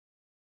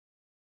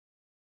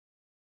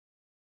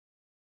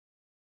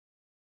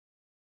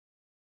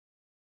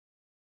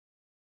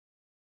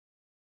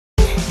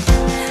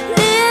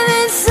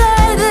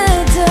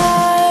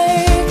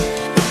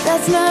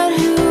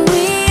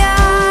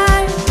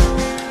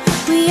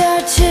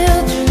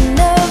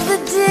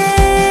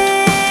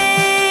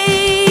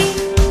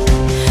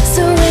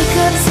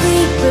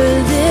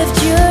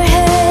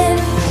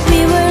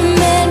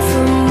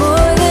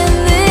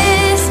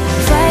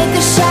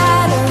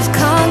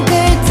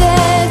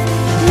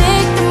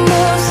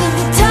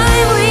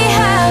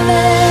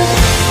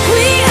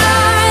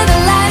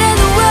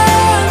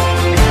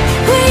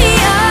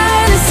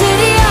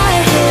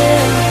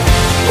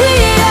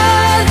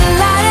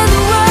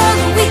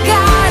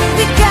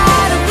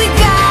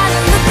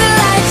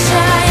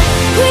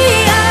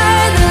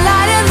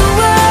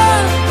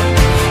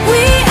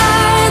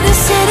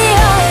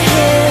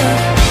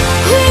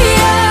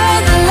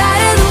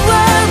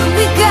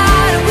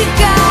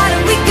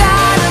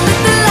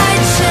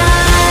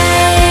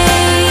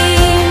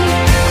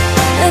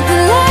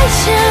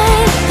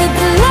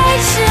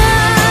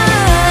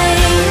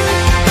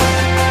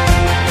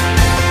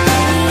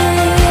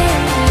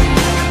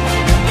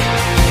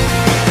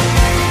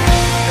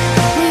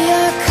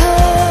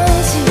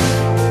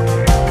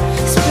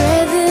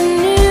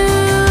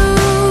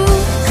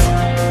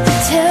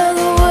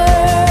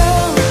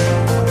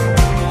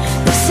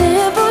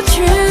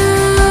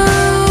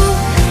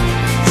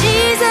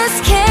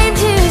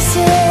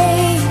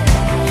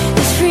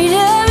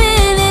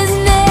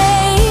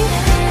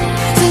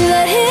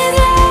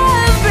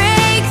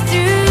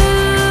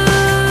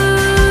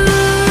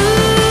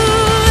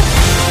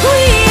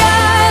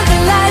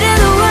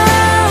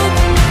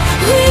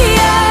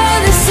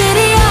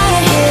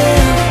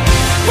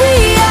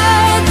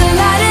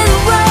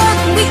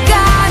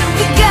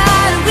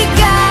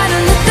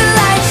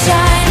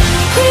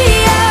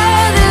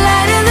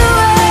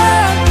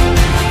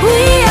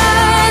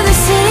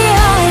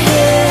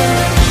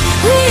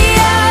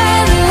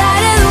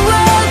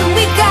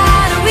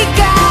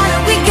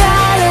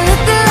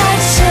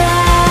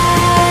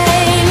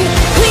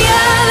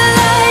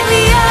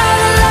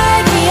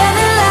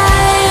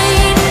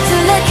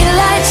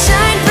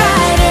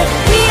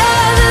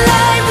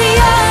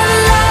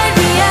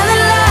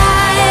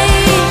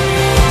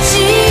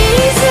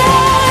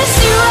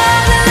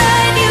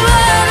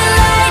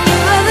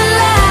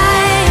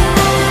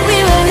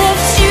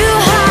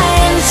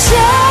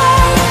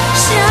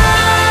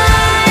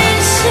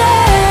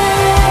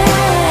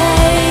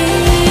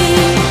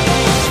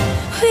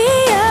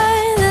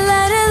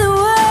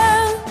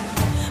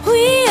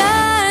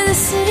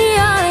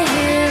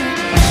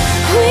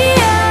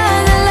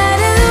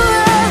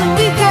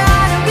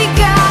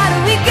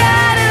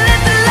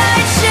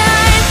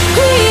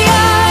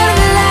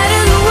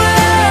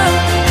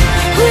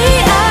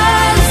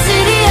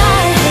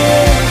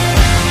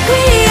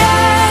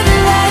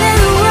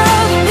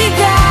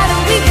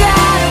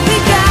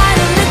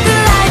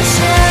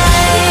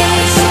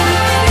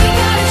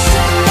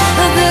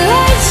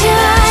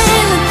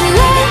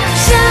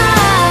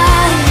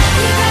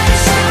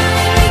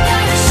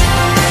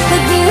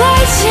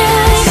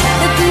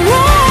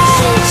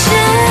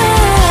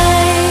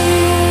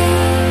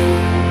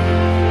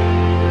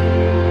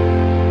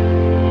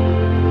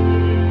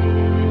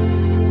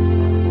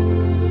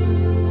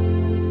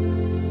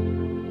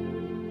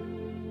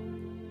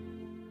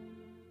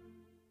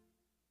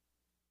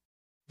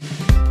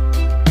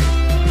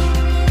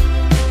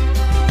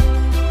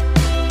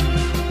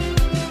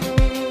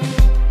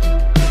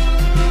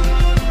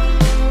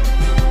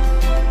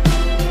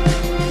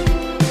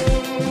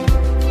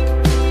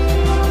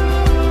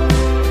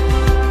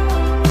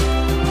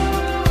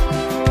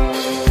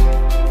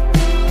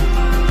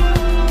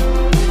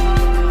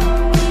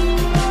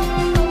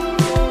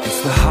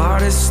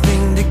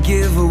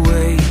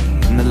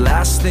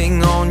last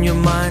thing on your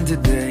mind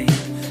today?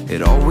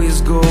 It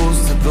always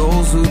goes to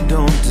those who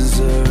don't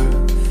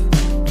deserve.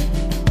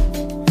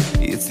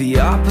 It's the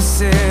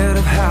opposite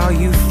of how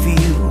you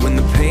feel when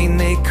the pain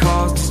they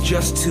caused is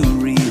just too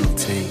real.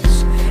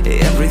 Takes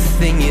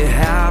everything you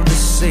have to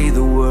say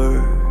the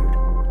word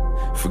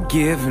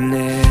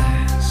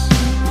forgiveness.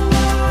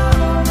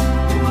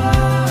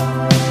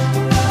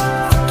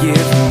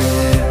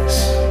 Forgiveness.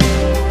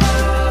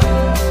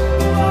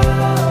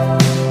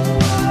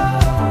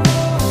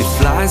 It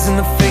flies in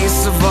the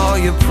face of all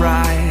your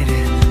pride.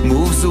 It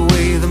moves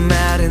away the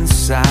mad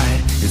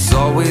inside. It's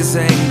always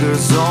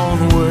anger's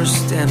own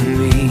worst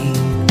enemy.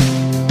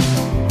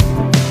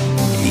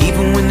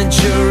 Even when the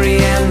jury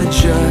and the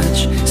judge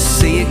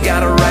say you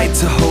got a right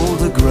to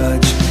hold a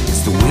grudge,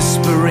 it's the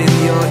whisper in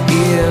your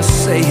ear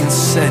saying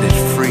set it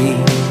free.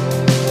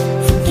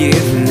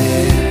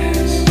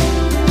 Forgiveness.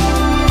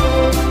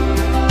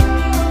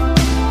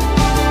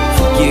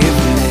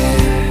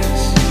 Forgiveness.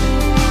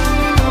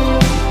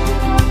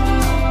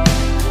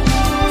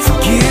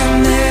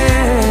 Forgiveness.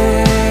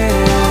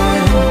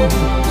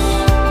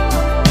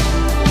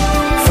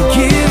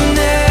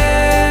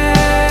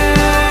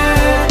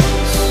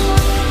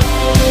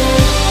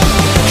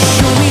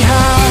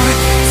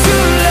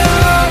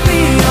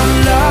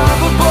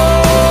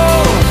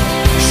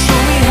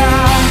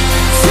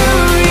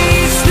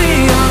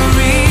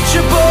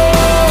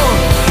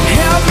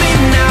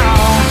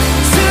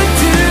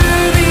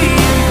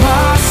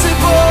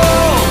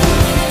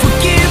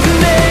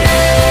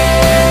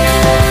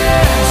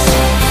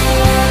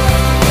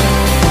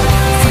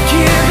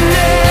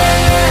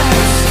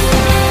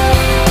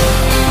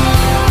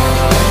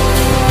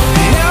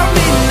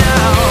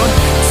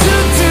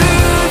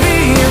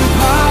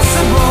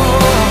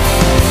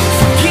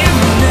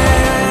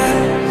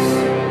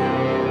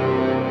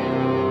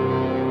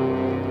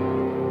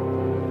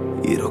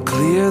 It'll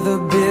clear the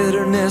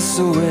bitterness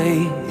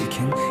away. It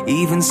can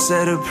even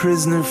set a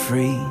prisoner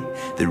free.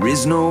 There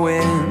is no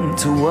end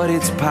to what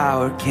its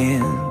power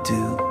can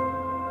do.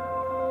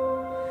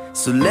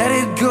 So let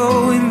it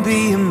go and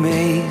be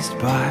amazed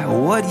by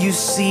what you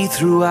see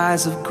through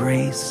eyes of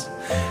grace.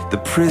 The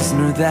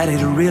prisoner that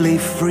it really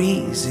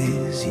frees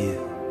is you.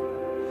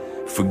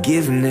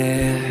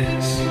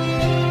 Forgiveness.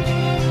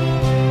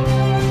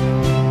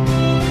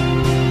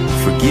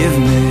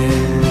 Forgiveness.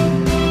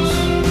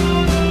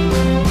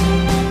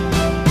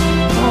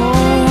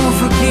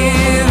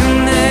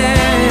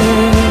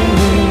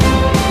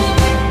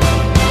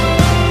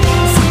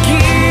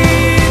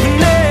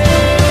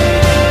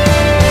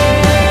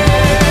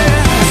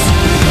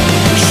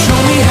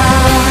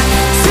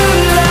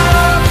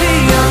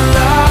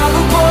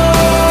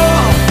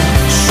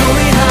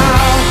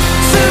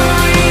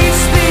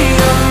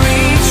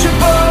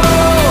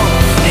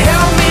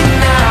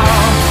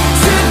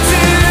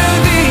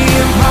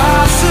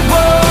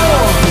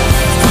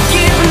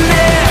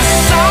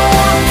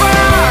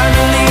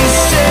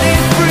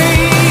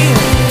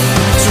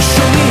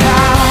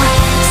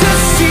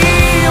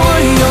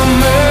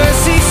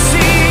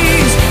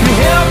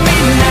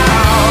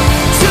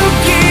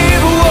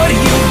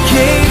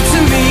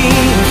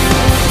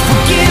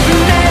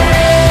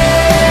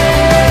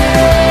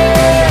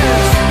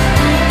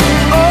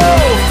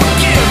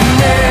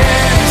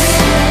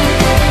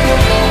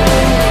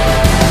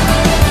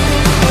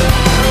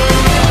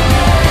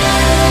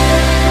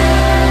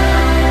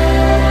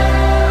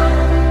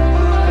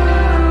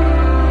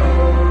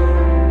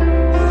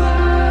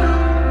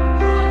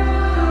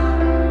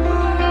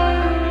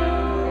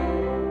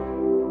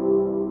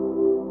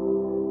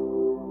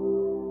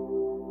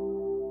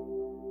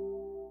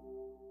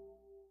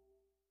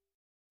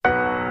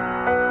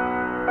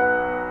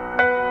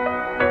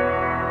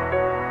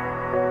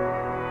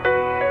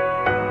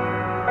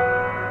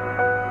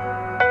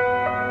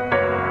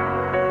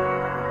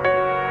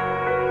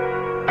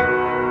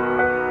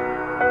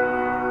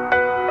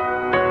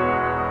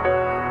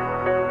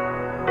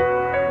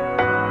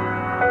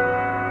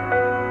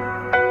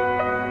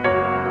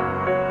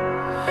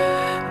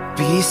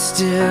 Be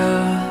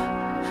still,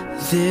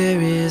 there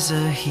is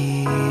a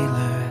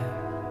healer.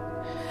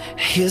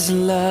 His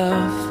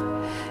love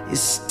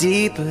is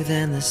deeper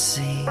than the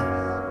sea.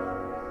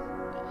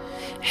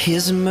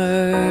 His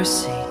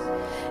mercy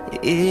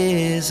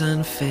is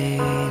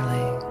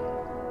unfailing.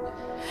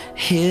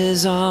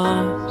 His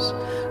arms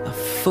a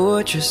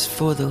fortress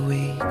for the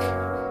weak.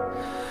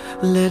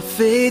 Let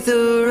faith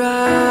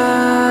arise.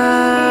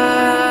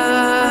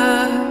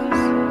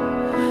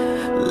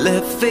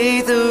 Let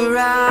faith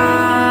arise.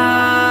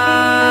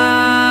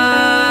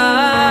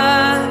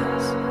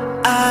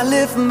 I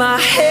lift my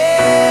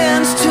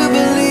hands to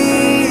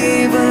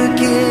believe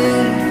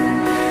again.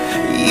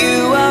 You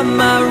are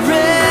my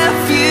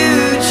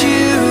refuge,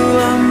 you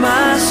are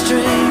my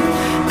strength.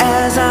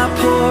 As I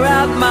pour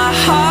out my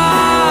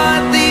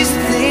heart, these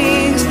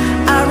things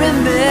I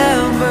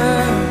remember.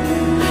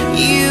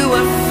 You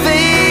are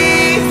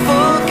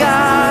faithful,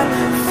 God,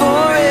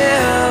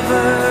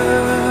 forever.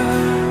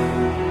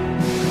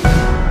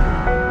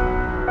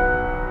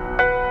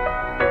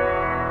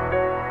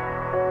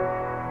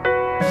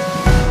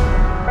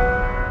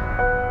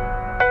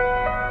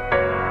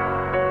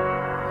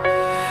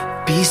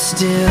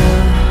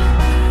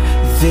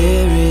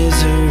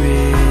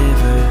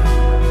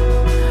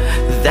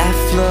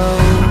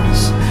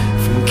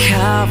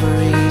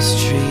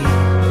 cypress tree,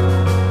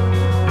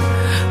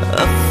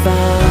 a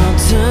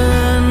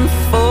fountain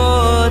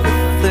for the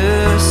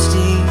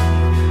thirsty,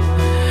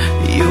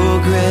 your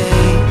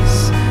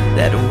grace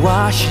that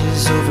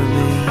washes over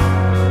me.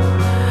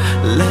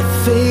 Let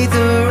faith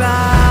arise,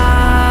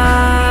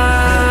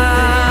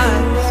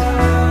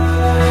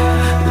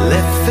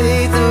 let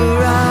faith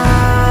arise.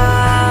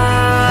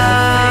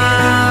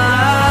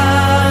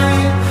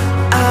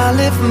 I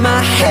lift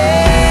my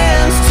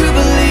hands to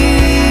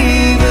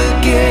believe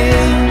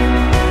again.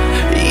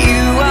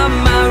 You are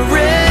my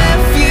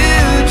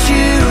refuge,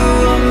 you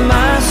are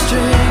my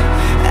strength.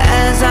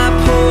 As I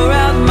pour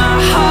out my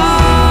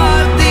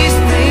heart, these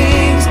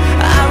things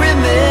I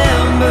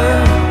remember.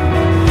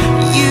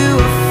 You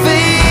are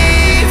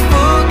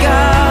faithful,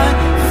 God,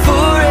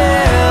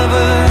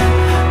 forever.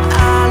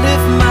 I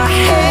lift my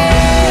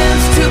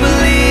hands to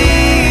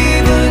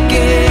believe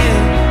again.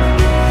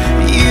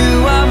 You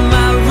are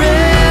my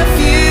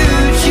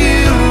refuge,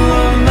 you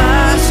are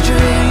my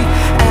strength.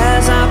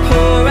 As I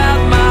pour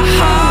out my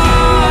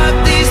heart,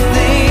 these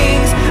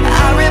things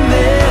I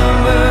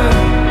remember.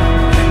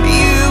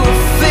 You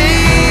are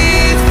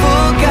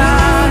faithful,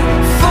 God,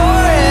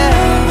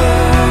 forever.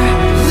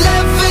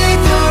 Let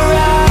faith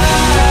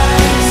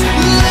arise,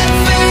 let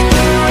faith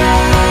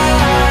arise.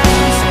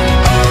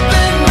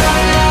 Open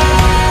my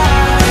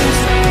eyes,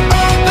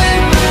 open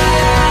my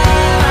eyes.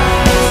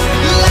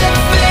 Let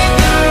faith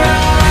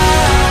arise,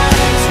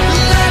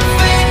 let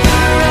faith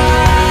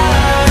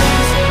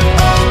arise.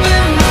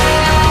 Open my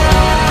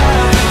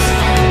eyes,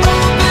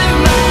 open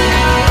my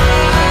eyes.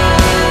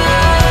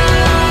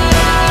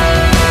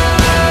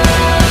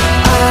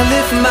 I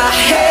lift my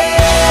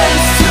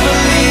hands to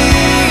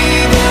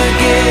believe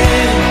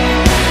again.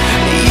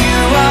 You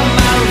are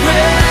my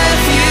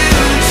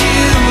refuge,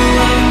 you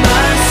are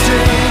my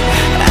strength.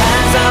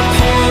 As I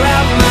pour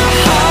out my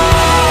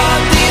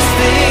heart, these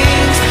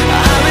things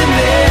I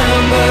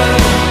remember.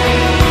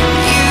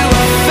 You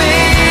are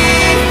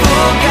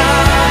faithful,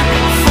 God,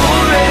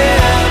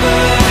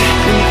 forever.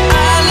 And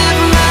I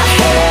lift my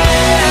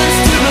hands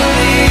to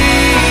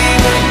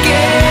believe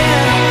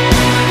again.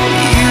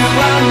 You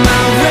are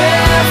my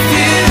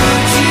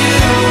refuge,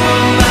 you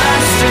are my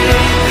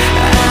strength.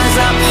 As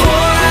I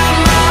pour out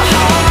my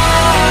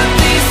heart,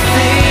 these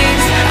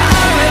things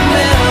I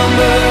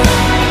remember.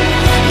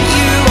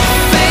 You are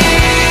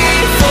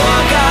faithful,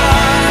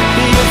 God,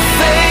 you're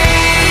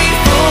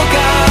faithful,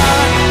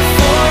 God,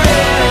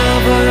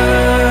 forever.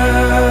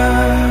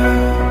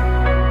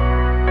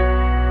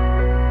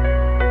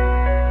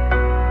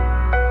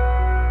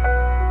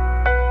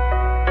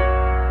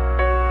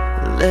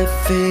 Let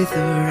faith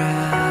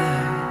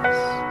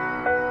arise,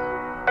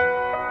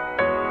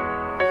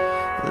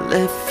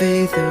 let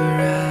faith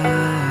arise.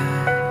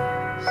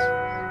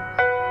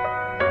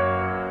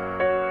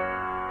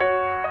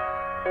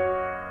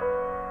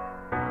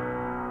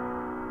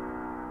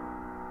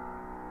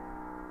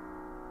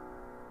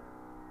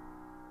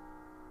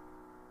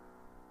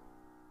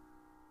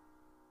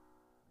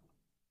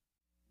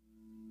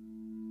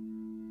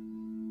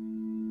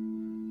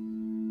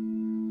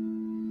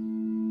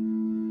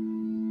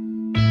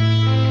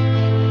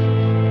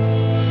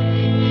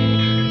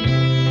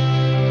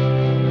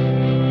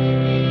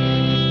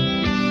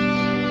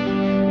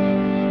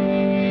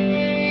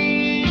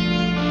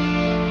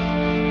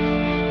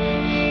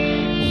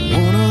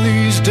 One of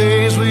these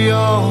days we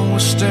all will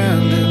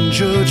stand in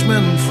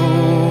judgment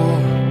for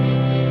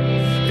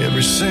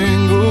every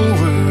single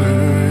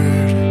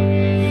word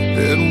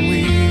that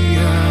we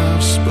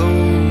have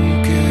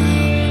spoken.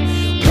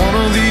 One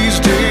of these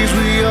days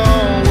we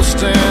all will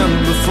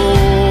stand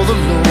before the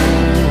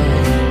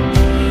Lord,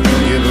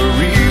 give a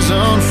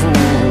reason for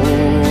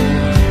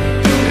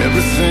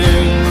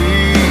everything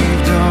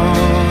we've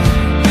done.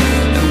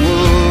 And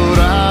what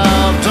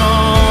I've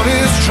done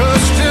is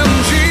trust in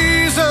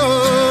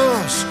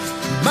Jesus,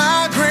 my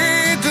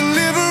great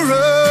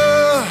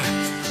deliverer,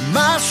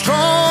 my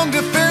strong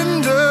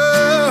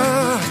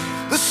defender,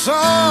 the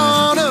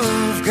Son of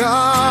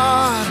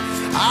God.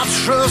 I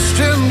trust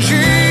in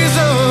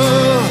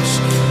Jesus,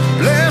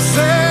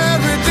 blessed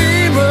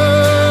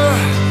Redeemer,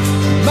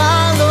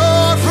 my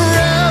Lord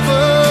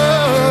forever,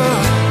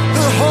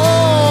 the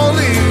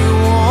Holy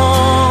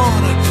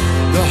One,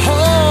 the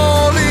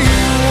Holy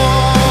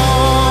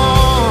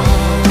One.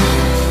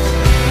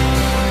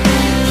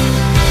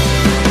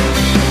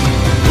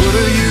 What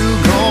are you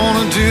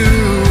gonna do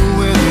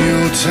when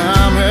your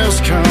time has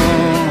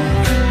come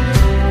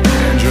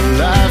and your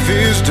life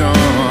is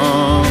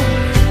done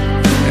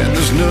and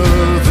there's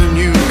nothing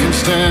you can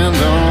stand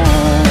on?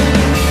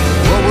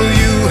 What will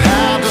you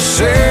have to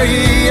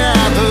say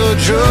at the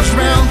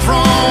judgment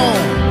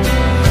throne?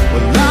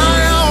 Well, I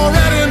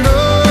already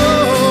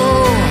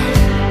know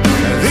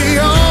the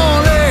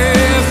only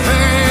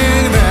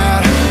thing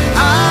that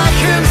I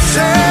can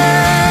say.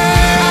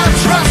 I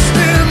trust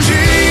in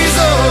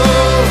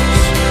Jesus,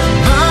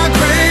 my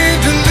great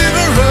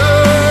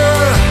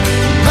deliverer,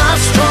 my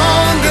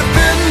strong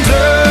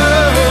defender,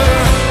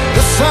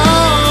 the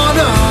Son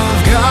of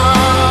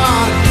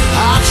God.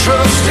 I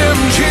trust in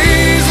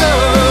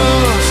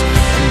Jesus,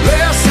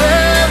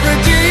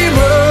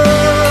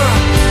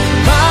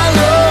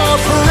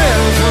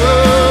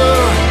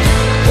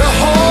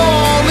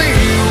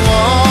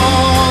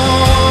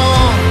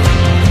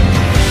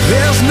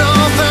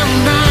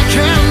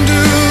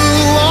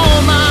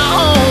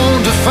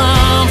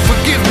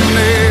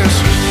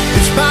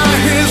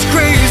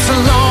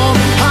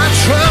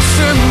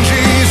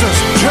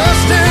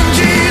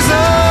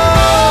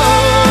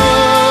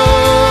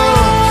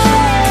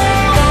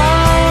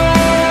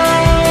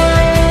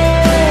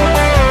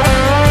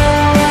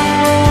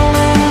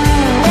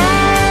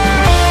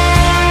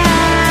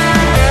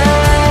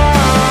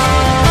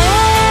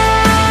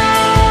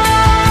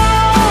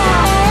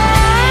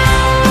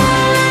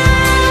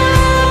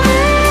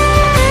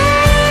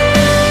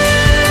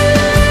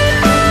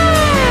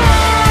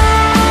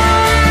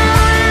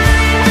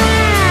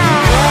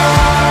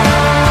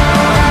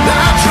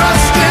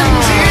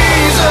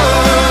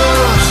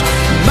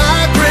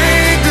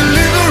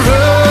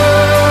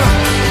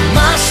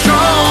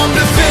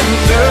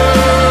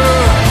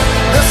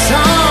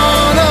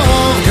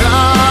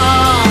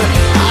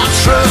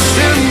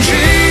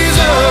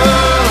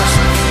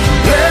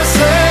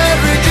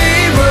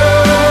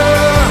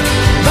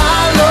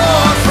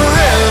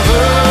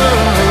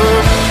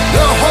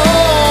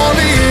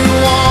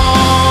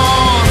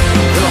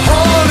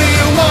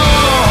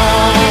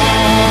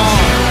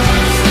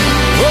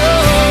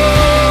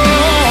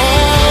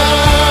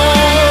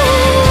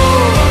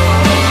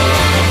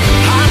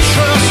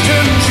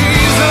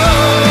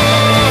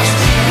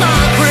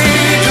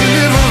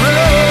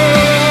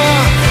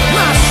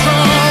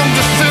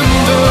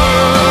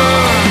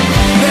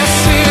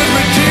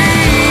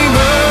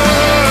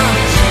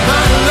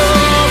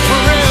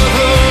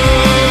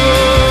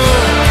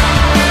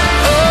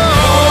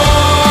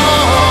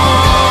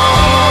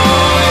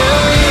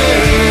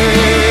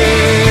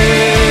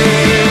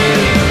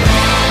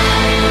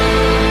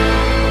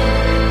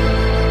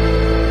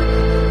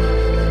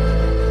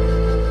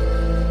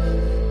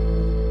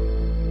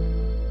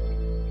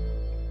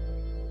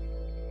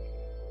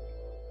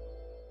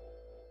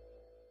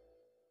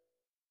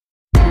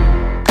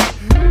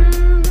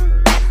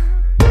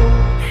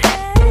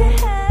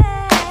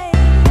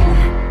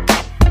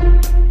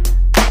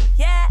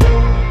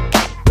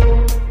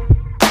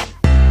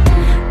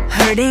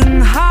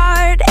 hurting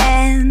heart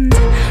and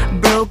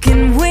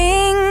broken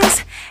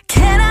wings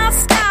cannot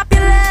stop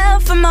your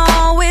love from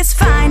always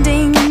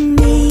finding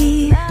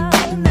me.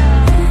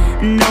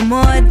 No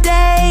more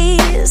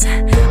days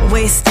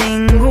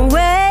wasting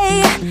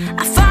away.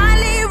 I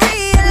finally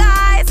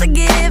realize the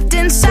gift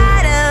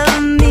inside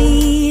of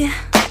me.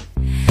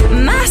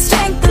 My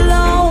strength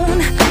alone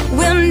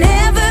will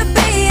never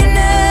be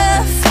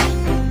enough,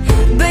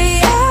 but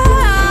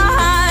your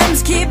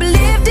arms keep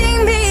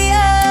lifting me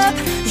up.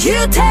 You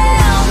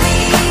tell me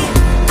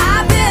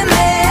I've been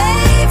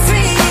made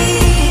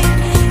free.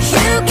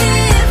 You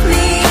give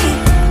me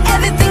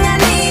everything I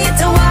need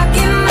to walk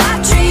in my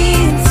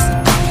dreams.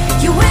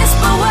 You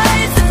whisper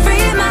words that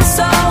free my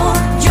soul.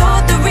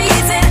 You're the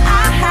reason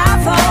I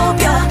have hope.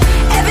 You're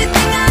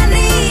everything I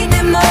need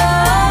and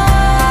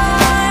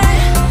more.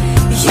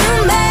 You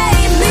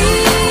made me.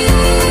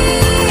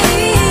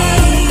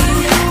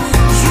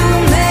 You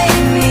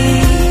made me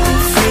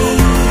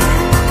free.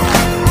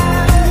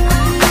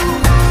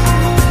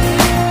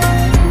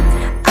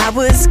 I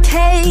was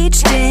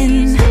caged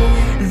in,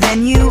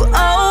 then you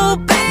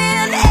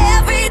opened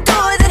every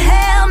door that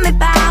held me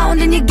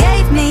bound, and you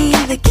gave me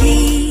the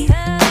key.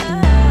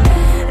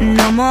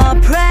 No more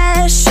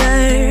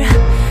pressure,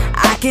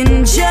 I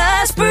can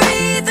just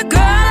breathe. The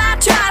girl I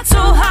tried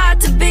so hard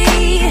to be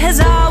has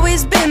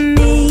always been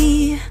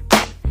me.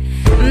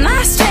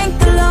 My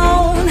strength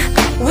alone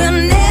will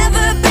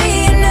never be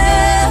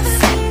enough,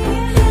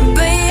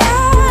 but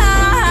your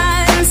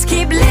arms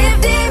keep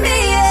lifting me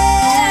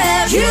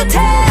up. You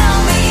tell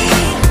me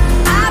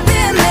I've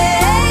been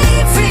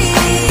made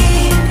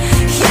free.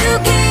 You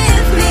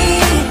give me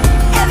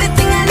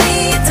everything I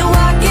need to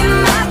walk in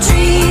my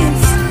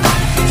dreams.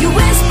 You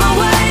whisper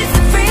words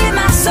that free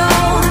my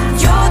soul.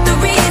 You're the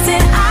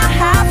reason I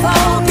have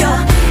hope.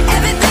 You're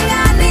everything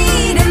I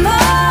need and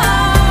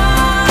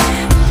more.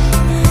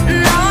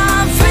 Now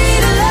I'm free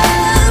to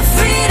love,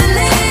 free to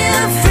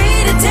live, free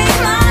to take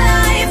my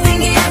life and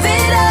give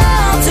it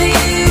all to you.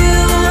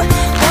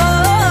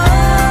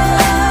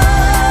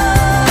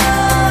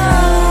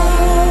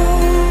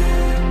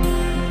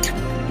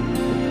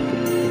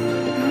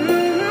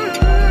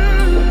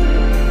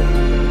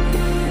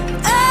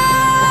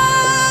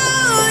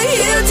 Oh,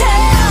 you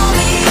tell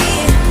me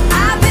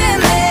I've been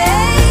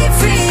made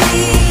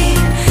free.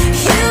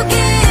 You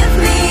give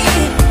me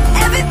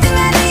everything I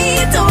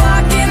need to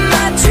walk in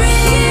my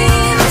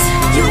dreams.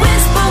 You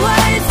whisper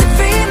words that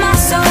free my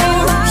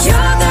soul.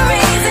 You're the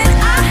reason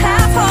I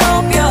have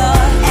hope. You're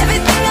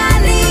everything I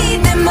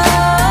need and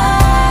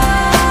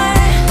more.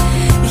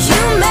 You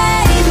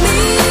made me.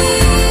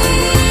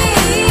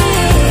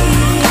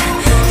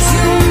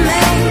 You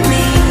made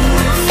me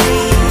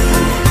free.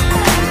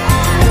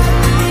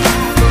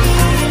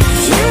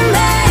 You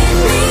made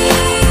me.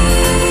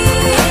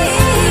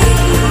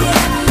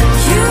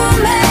 You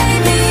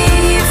made me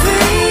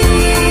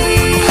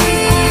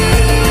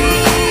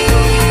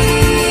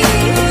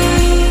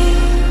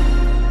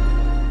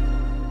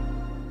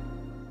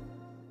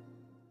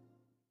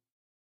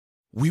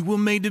We were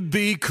made to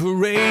be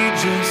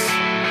courageous.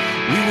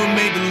 We were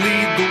made to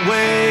lead the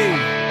way.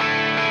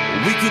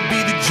 We could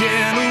be the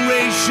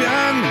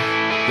generation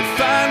that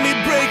finally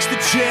breaks the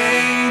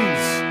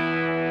chains.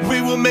 We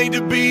were made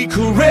to be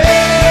courageous.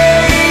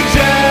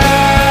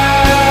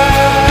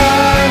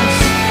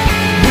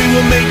 We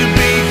were made to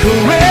be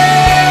courageous.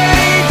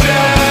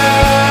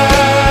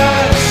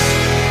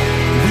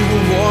 We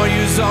were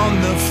warriors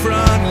on the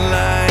front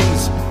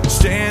lines,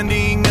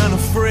 standing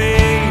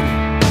unafraid.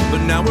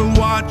 But now we're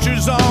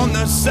watchers on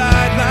the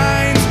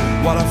sidelines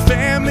while our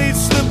families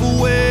slip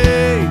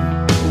away.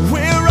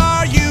 Where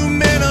are you,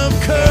 men of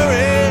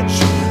courage?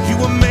 You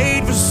were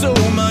made for so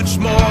much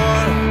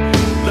more.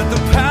 Let the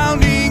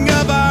pounding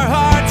of our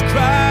hearts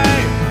cry,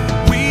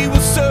 we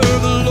will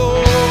serve the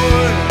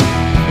Lord.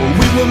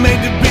 We were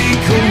made to be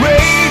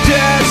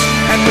courageous,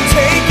 and we're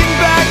taking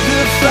back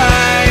the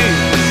fight.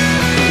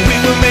 We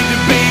were made to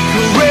be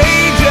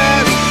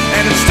courageous,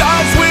 and it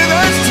starts with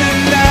us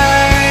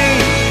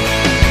tonight.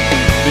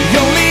 The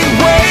only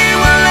way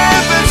we'll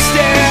ever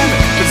stand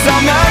is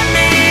on our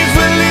knees.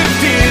 We're living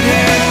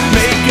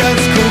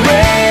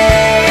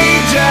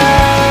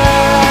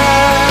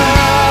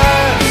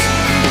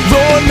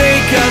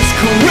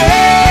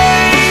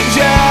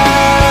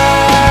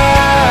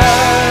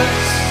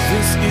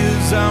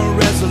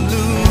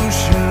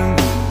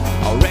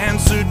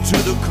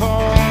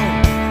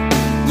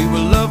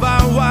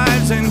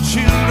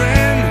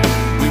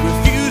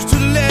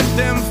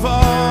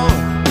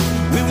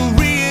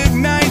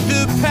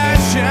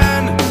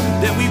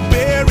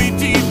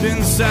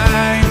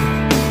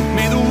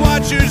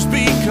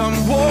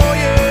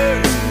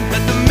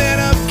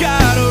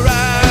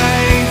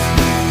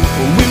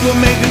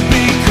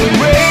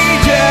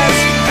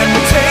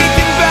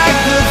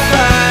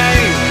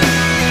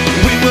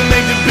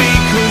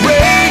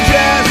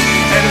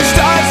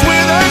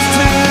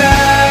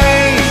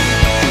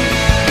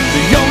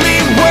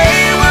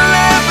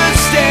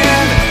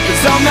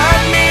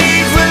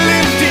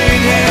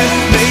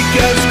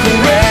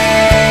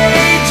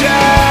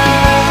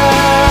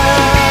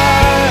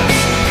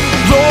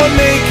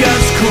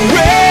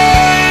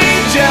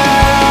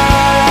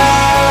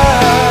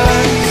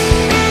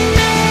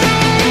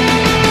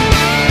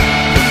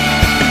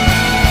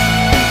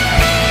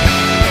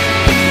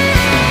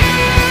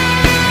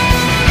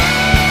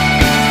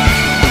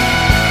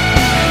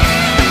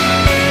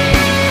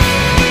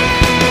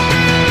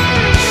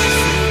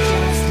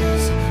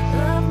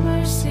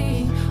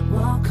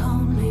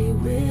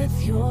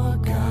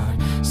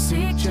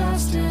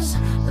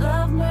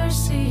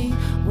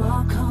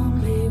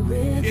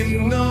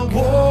In the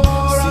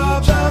war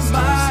of the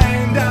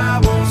mind, I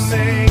will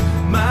make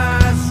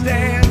my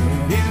stand.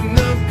 In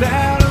the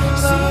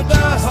battle of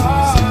the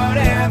heart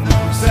and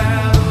the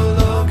battle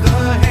of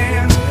the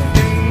hands.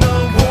 In the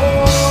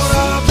war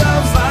of the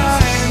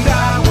mind,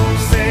 I will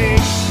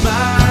make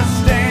my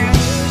stand.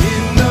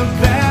 In the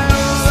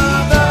battle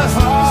of the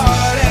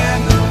heart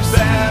and the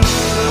battle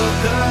of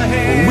the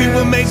hands. We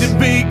were made to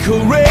be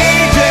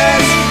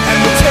courageous, and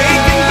we're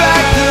taking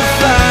back the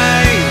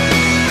fight.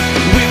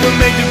 We were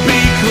made to be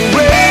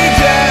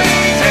courageous,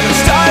 and it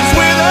starts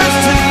with us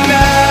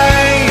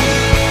tonight.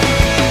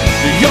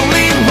 The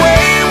only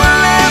way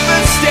we'll ever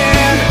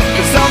stand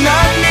is on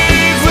our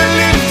knees with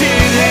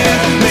lifted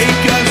hands.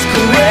 Make us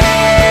courageous,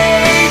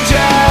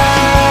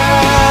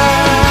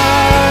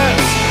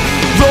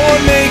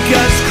 Lord, make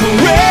us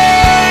courageous.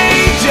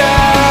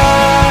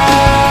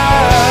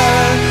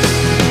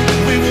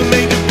 We were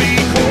made to be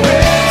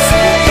courageous,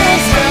 Lord,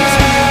 make us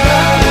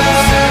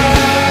courageous.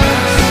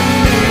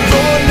 We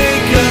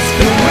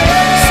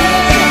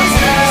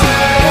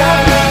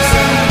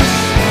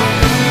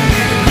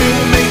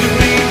were made to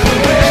be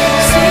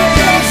courageous, Lord,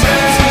 make us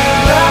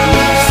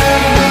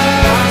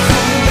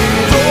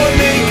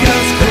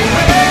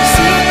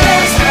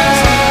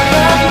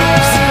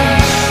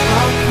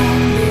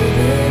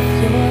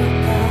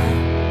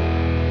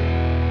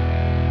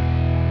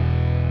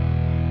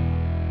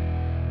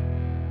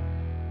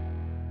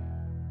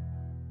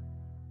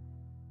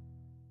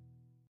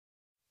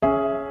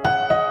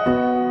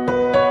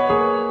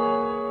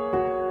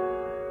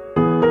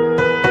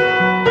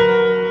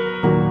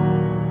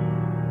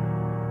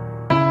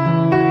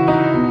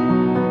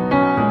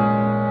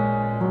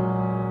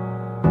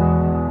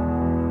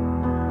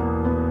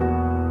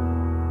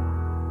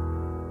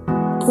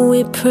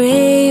We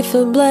pray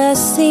for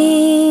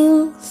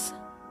blessings,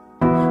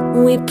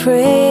 we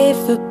pray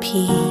for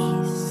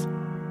peace,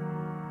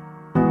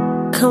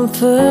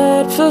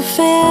 comfort for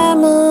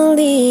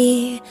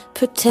family,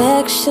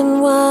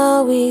 protection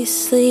while we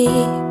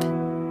sleep.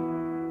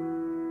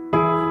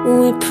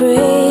 We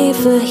pray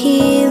for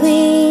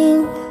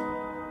healing,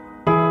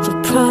 for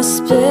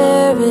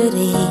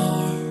prosperity.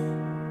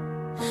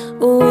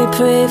 We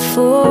pray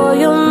for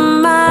your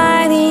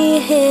mighty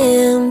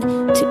hand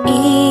to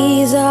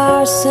ease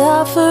our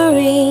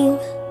suffering.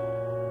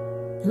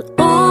 And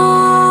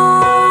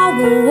all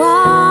the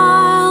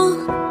while,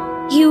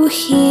 you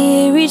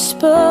hear each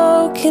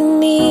spoken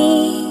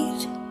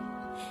need.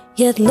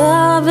 Yet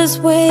love is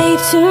way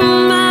too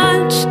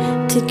much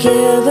to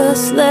give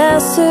us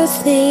lesser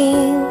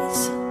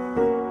things.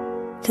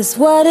 'Cause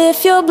what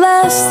if your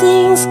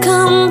blessings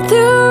come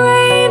through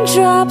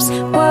raindrops?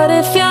 What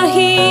if your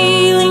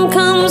healing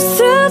comes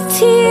through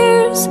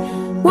tears?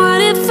 What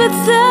if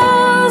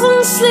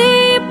 1,000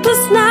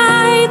 sleepless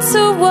nights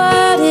are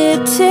what it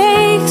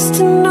takes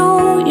to know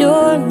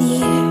you're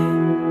near?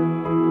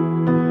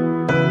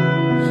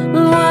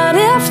 What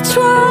if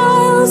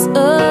trials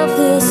of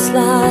this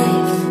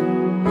life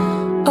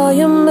are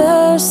your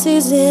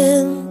mercies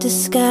in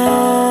disguise?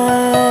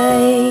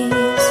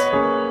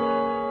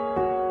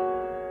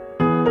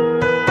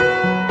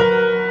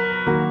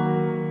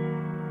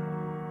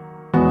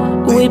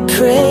 We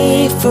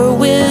pray for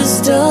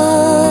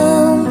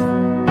wisdom,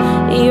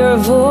 your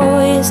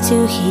voice to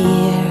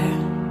hear.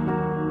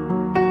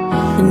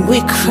 And we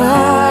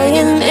cry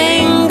in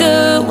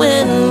anger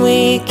when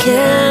we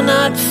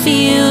cannot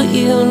feel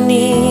you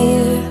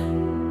near.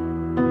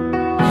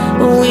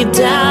 We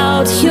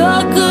doubt your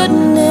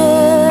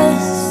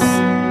goodness,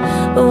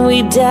 we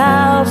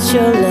doubt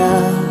your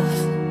love,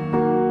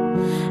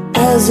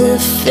 as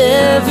if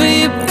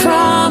every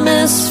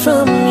promise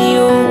from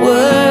your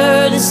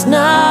word is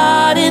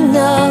not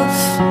enough.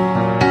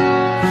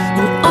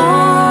 And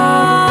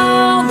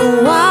all the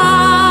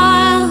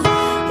while,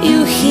 you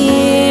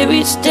hear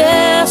each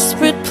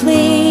desperate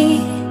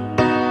plea,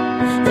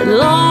 and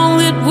long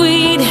that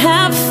we'd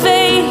have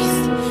faith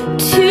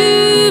to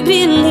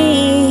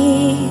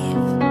believe.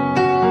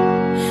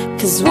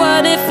 'Cause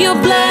what if your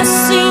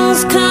blessings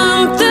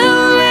come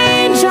through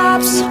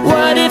raindrops?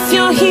 What if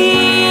your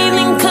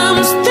healing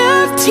comes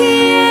through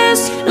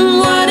tears? And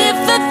what if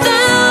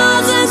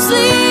 1,000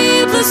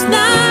 sleepless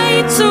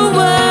nights are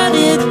what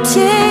it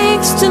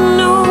takes to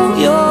know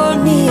you're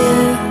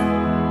near?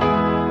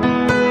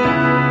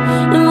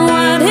 And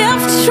what if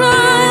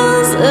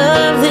trials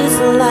of this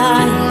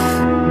life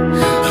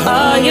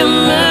are your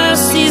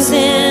mercies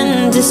in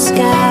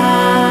disguise?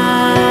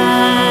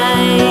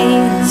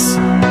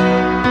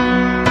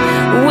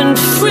 When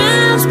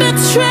friends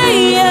betray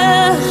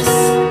us,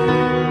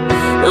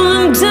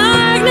 when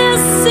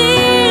darkness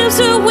seems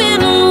to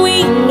win, we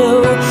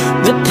know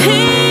the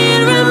pain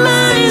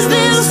reminds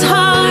this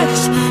heart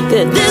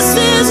that this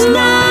is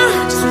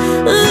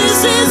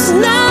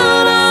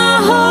not our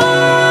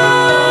home.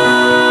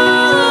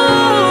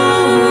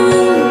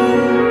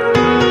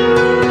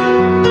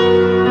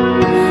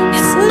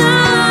 It's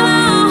not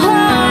our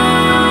home.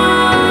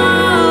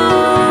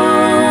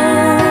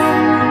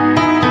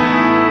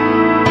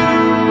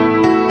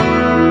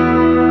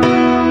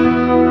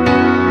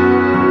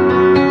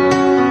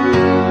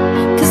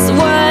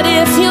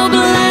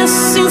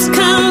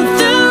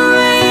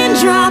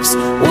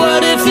 tears?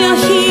 What if your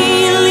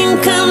healing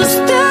comes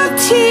through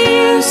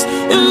tears?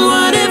 And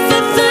what if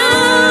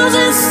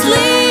 1,000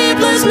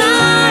 sleepless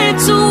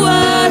nights are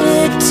what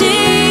it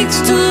takes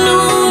to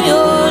know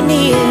you're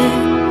near?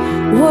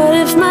 What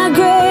if my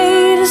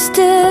greatest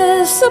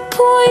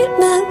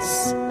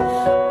disappointments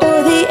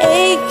or the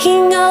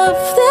aching of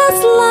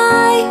this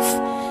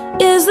life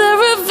is the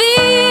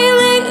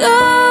revealing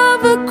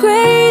of a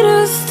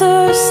greater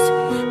thirst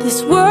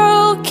this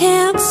world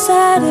can't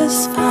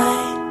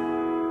satisfy?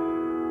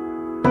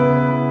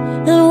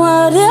 And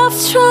what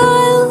if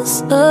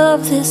trials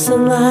of this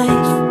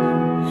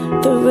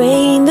life, the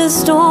rain, the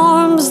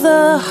storms,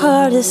 the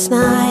hardest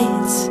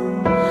nights,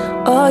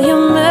 all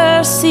your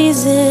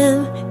mercies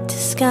in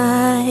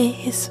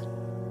disguise?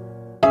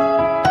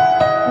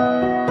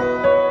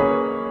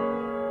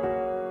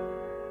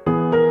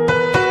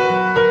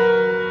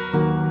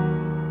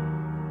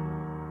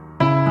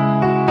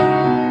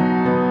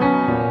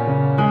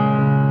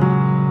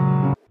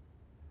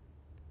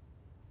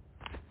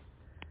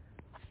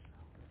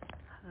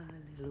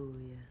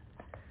 Hallelujah.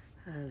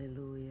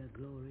 Hallelujah.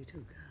 Glory to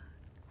God.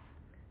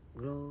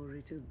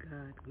 Glory to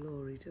God.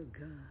 Glory to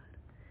God.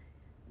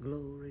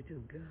 Glory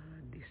to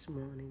God. This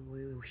morning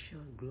we will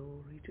shout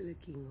glory to the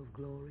King of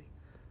Glory.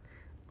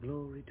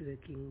 Glory to the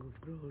King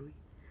of Glory.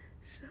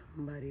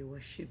 Somebody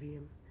worship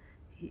him.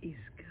 He is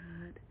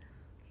God.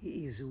 He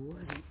is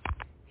worthy.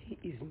 He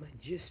is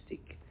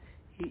majestic.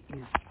 He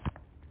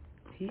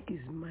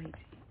is mighty.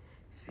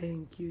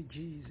 Thank you,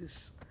 Jesus.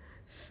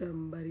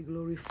 Somebody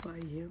glorify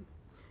him.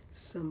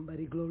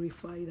 Somebody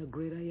glorify the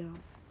great I am.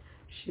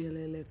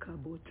 Shelele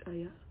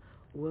Kabotaya.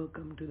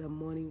 Welcome to the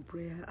morning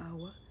prayer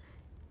hour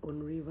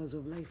on Rivers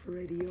of Life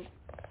Radio.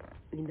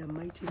 In the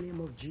mighty name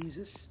of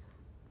Jesus,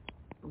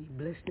 we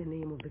bless the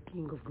name of the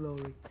King of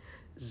Glory.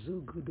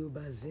 Zugudu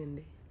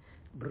Bazende.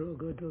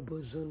 Brogodo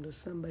Bozondo.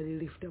 Somebody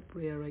lift up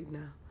prayer right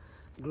now.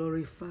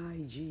 Glorify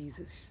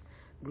Jesus.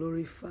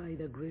 Glorify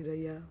the great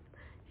I am.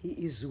 He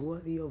is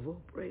worthy of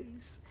all praise.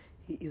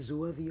 He is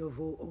worthy of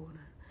all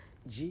honor.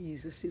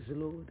 Jesus is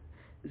Lord.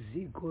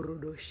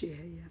 Zigorodo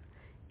Sheheya.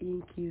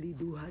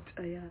 Inkilidu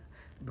Hataya.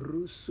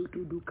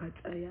 Brusutudu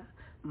Kataya.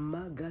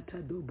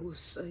 Magata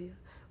Dobosaya.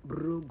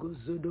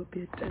 Brogozodo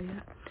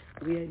Petaya.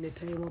 We are in a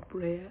time of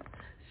prayer.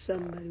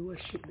 Somebody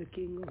worship the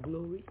King of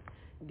Glory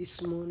this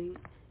morning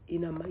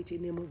in the mighty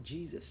name of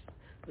Jesus.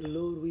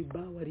 Lord, we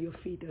bow at your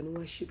feet and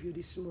worship you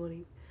this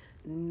morning.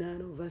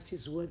 None of us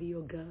is worthy,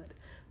 O God,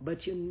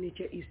 but your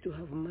nature is to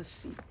have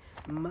mercy.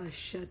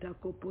 Mashata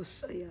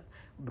koposaya,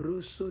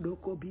 brosodo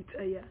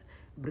kobitaya,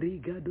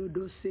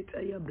 brigadodo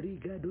setaya,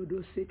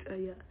 brigadodo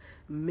setaya,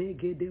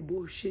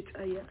 megedebo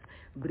shetaya,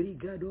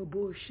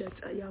 brigadobo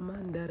shetaya,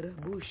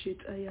 mandarabo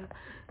shetaya.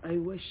 I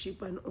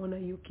worship and honor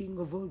you, King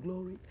of all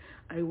glory.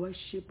 I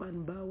worship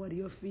and bow at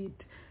your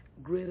feet.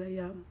 Great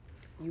I am.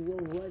 You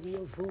are worthy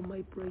of all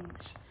my praise.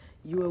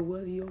 You are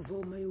worthy of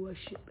all my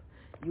worship.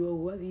 You are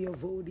worthy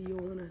of all the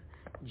honor.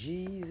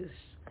 Jesus,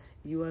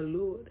 you are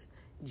Lord.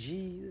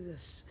 Jesus,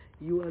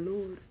 you are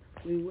Lord.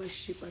 We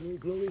worship and we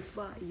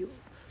glorify you.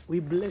 We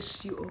bless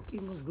you, O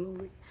King of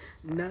Glory.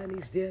 None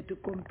is there to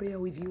compare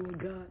with you, O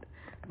God.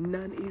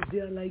 None is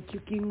there like you,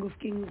 King of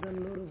Kings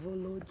and Lord of all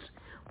Lords.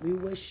 We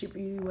worship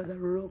you. You are the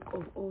rock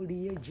of all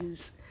the ages.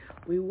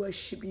 We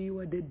worship you. You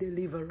are the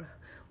deliverer.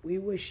 We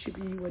worship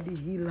you. You are the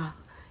healer.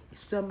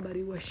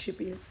 Somebody worship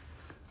him.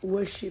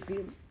 Worship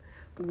him.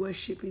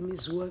 Worship him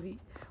is worthy.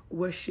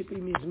 Worship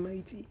him is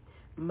mighty.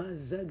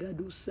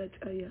 Mazagadu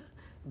sataya.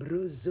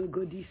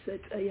 Brozogodi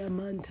sataya.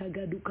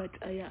 Mantagadu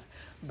kataya.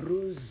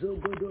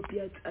 Brozogodo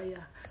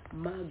piataya.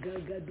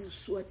 Magagadu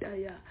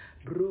swataya.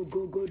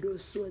 Brogogodo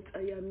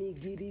swataya.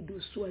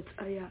 Migiridu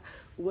swataya.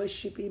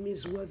 Worship him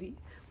is worthy.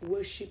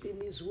 Worship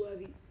him is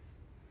worthy.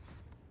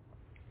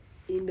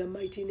 In the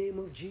mighty name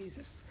of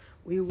Jesus,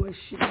 we worship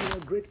you,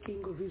 the great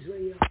King of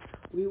Israel.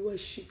 We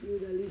worship you,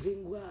 the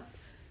living God,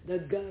 the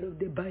God of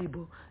the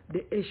Bible,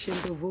 the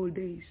ancient of all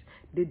days,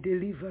 the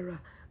deliverer,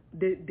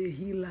 the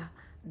healer,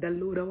 the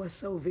Lord our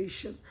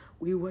salvation.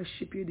 We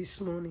worship you this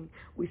morning.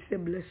 We say,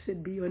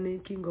 blessed be your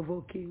name, King of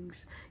all kings.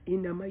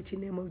 In the mighty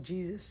name of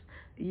Jesus.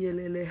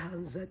 Yelele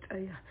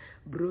hanzataya,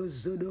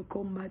 brozodo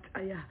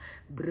kombataya,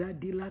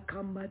 bradila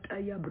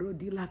kambataya,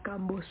 brodila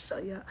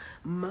kambosaya,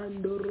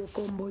 mandoro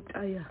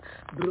kombotaya,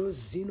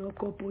 brozino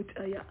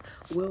kopotaya.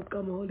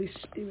 Welcome, Holy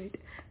Spirit.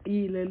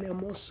 Ilele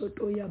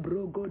mosotoya,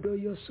 brogodo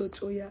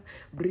yosotoya,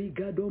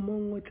 brigado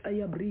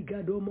mongotaya,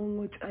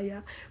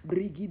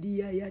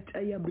 brigidia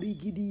yataya,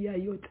 brigidia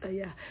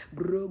yotaya,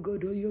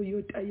 brogodo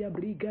yoyotaya,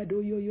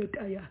 brigado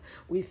yoyotaya.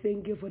 We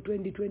thank you for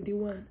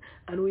 2021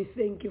 and we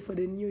thank you for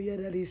the new year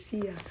that is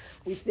here.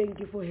 We thank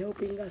you for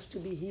helping us to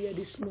be here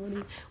this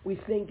morning. We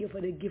thank you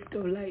for the gift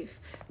of life.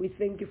 We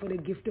thank you for the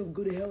gift of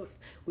good health.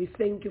 We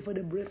thank you for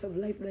the breath of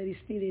life that is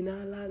still in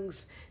our lungs.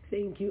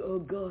 Thank you, O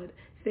God.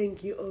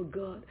 Thank you, O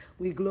God.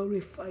 We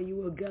glorify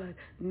you, O God.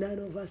 None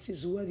of us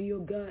is worthy, O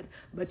God,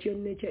 but your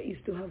nature is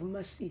to have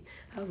mercy.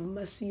 Have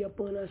mercy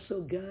upon us,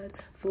 O God,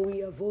 for we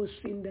have all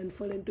sinned and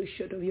fallen to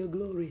short of your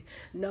glory.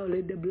 Now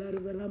let the blood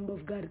of the Lamb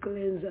of God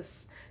cleanse us,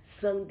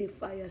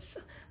 sanctify us,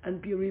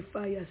 and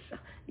purify us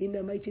in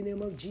the mighty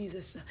name of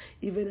Jesus.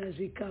 Even as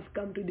we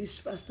come to this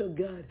fast, oh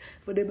God,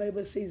 for the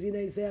Bible says in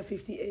Isaiah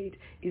 58,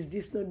 is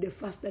this not the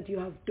fast that you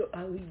have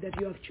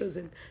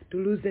chosen to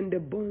loosen the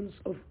bonds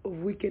of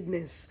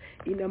wickedness?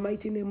 In the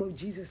mighty name of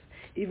Jesus,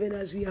 even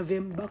as we have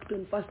embarked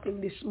on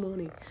fasting this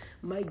morning,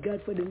 my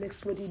God, for the next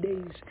 40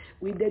 days,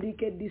 we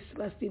dedicate this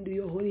fast into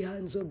your holy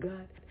hands, oh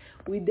God.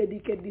 We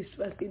dedicate this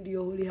fast into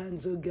your holy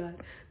hands, oh God.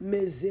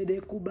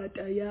 Mezede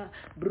kubataya,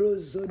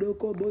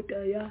 brozodoko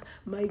botaya.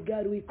 My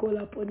God, we call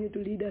upon you to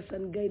lead us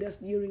and guide us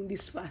during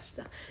this fast.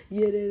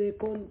 Yerere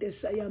konte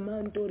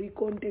sayamanto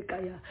rikonte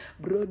kaya,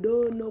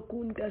 brodono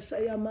kunta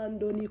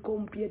sayamando ni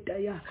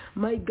kompietaya.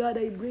 My God,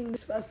 I bring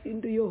this fast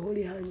into your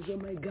holy hands, oh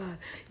my God.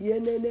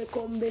 Yenene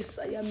kombe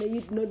saya, may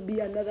it not be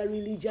another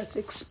religious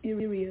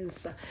experience.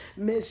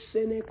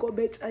 Mesene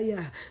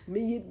kobetaya,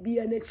 may it be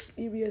an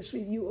experience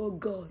with you, oh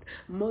God.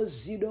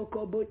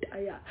 Mozidoko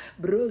botaya,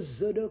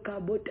 brozodoko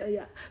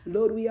botaya.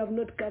 Lord, we have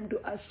not come to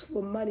ask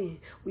for money.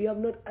 We have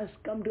not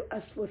come to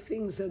ask for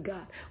things, oh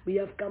God. We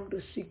have come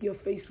to seek your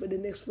face for the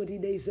next 40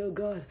 days, oh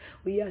God.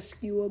 We ask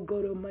you, oh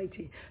God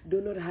Almighty,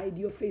 do not hide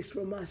your face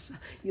from us.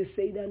 You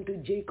said unto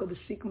Jacob,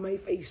 seek my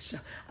face.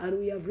 And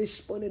we have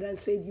responded and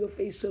said, your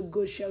face, oh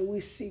God, shall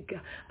we seek.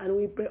 And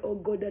we pray, oh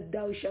God, that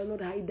thou shalt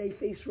not hide thy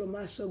face from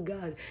us, oh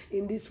God.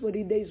 In these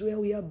 40 days where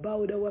we have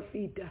bowed our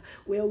feet,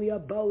 where we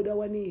have bowed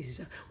our knees,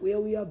 where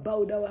we have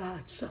bowed our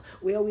hearts,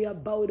 where we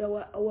have bowed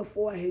our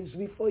foreheads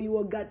before you,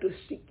 oh God, to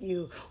seek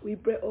you. We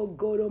pray, oh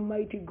God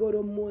Almighty, God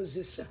of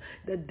Moses,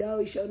 that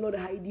thou shalt not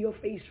hide your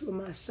face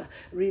from us.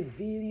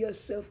 Reveal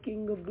yourself,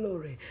 King of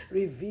glory.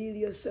 Reveal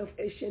yourself,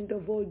 Ancient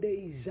of all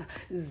days.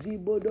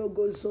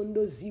 Zibodogo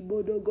zondo,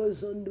 zibodogo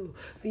zondo.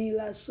 Fill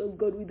us, oh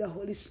God, with the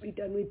Holy Spirit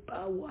and with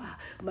power.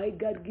 My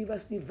God, give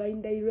us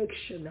divine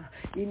direction.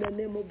 In the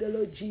name of the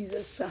Lord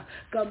Jesus,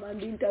 come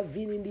and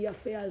intervene in the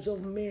affairs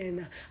of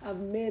men. As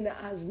men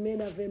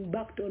have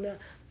embarked on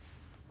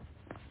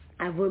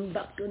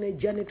a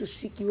journey to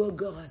seek you, oh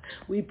God.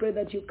 We pray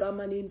that you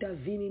come and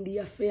intervene in the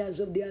affairs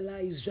of their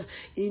lives.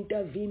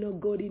 Intervene, oh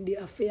God, in the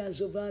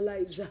affairs of our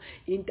lives.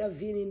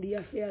 Intervene in the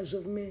affairs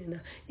of men.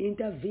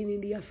 Intervene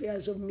in the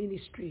affairs of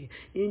ministry.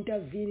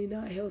 Intervene in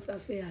our health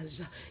affairs.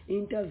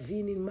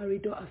 Intervene in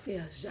marital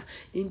affairs.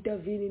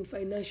 Intervene in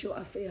financial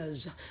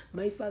affairs.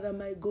 My Father,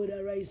 my God,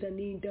 arise and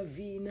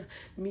intervene.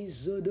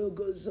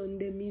 Mizodogo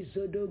zonde,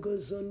 mizodogo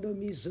zondo,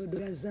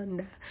 mizodoga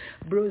zanda.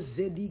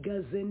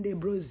 Brozediga zende,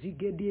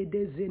 brozigedi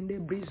dezende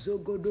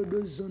brizogo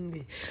dodo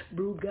zonde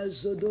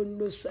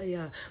brugazodondo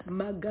saya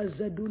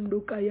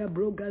magazadundo kaya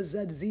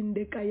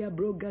brogazazinde kaya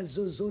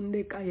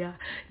brogazozonde kaya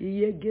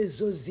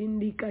yegezo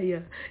zindi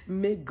kaya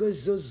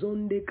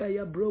megozozonde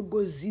kaya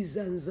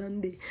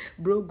brogozizanzande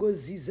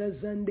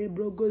brogozizazande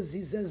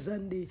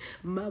brogozizazande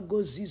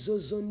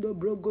magozizozondo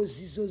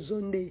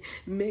brogozizozonde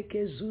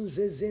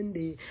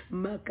mekezuzezende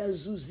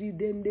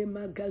makazuzidende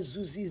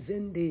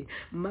magazuzizende.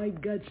 My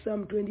God,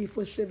 Psalm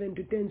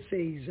 24:7-10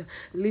 says,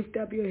 lift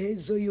up your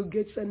heads, O you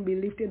gates, and be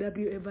lifted up,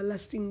 you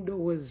everlasting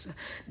doors,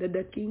 that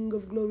the King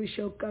of glory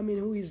shall come in.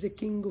 Who is the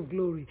King of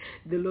glory?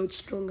 The Lord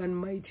strong and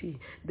mighty,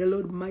 the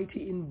Lord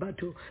mighty in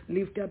battle.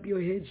 Lift up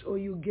your heads, O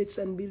you gates,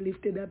 and be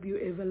lifted up, you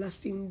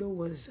everlasting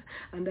doors,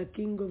 and the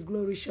King of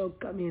glory shall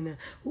come in.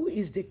 Who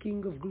is the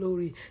King of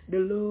glory? The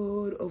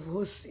Lord of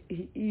hosts,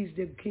 he is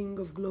the King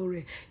of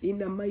glory. In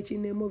the mighty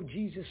name of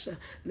Jesus,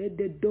 let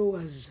the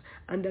doors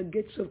and the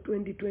gates of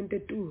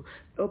 2022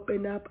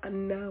 open up,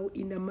 and now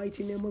in the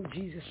mighty name of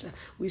Jesus,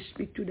 we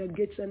speak to the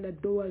gates and the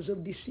doors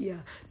of this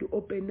year to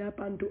open up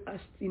unto us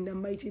in the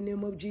mighty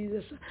name of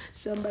Jesus.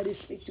 Somebody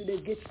speak to the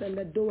gates and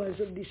the doors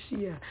of this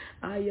year.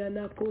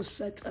 Ayana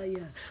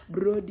kosataya,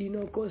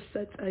 brodino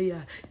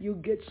kosataya. You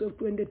gates of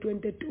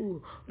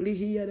 2022,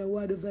 hear the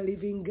word of the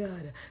living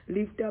God.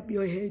 Lift up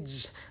your heads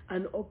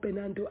and open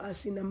unto us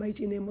in the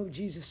mighty name of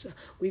Jesus.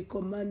 We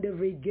command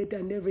every gate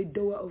and every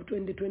door of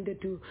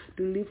 2022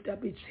 to lift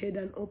up its head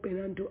and open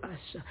unto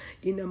us.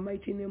 In the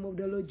mighty name of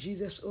the Lord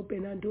Jesus,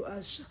 open unto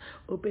us.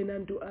 Open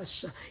unto us.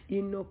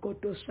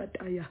 Inokoto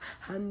sataya,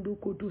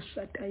 handukutu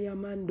sataya,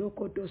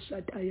 mandokoto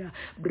sataya,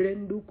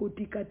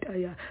 brendukuti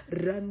kataya,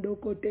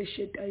 randokote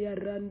shetaya,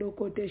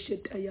 randokote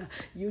shetaya.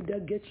 You the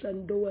gates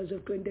and doors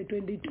of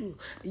 2022.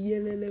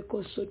 Yelele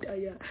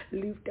kosotaya.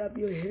 Lift up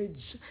your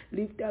heads.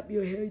 Lift up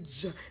your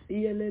heads.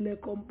 Yelele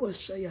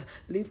komposaya.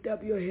 Lift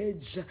up your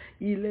heads.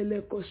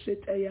 Yelele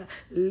kosetaya.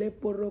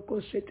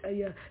 Leporoko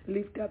setaya.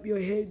 Lift up your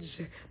heads.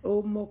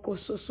 O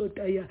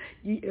mokososotaya.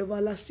 Ye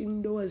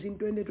everlasting doors in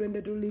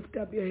 2022. Lift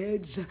up your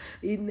heads.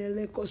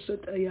 Inele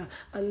kosotaya.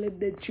 And let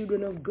the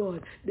children of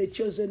God, the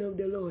chosen of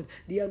the Lord,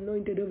 the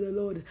anointed of the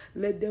Lord,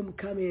 let them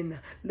come in.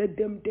 Let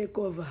them take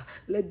over.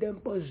 Let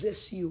them possess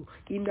you.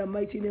 In the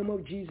mighty name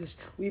of Jesus,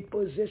 we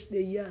possess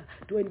the year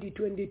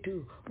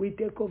 2022. We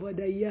take over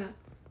the year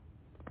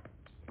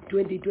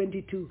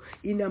 2022.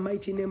 In the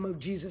mighty name of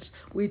Jesus,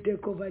 we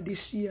take over this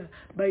year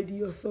by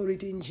the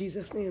authority in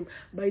Jesus' name,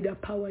 by the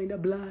power in the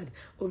blood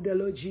of the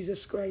Lord Jesus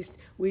Christ.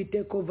 We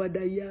take over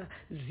the year.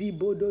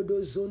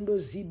 Zibododo zondo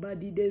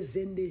zibadi de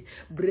zende,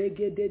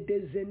 bregede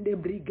de zende,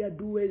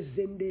 brigadue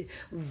zende,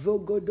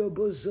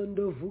 vogodobo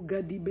zondo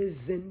vugadi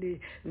bezende,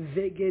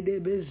 vegede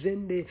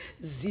bezende,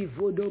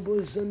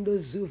 zivodobo zondo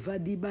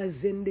zuvadi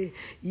bazende,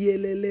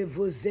 yelele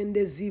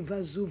vozende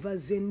ziva zuva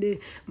zende.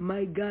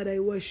 My God, I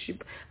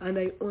worship and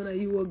I honor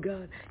you, O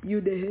God.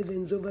 You, the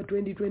heavens over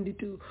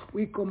 2022.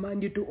 We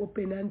command you to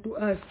open unto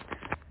us.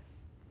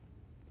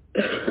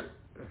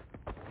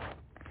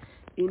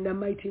 In the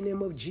mighty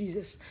name of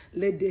Jesus,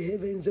 let the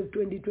heavens of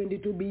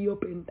 2022 be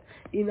opened.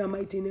 In the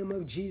mighty name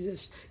of Jesus,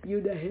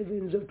 you, the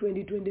heavens of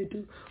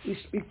 2022, we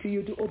speak to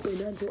you to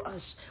open unto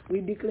us.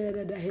 We declare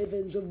that the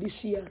heavens of this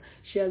year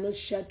shall not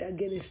shut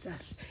against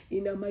us.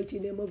 In the mighty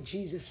name of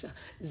Jesus,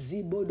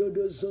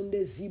 Zibododo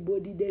zonde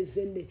zibodi de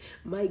zende.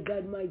 My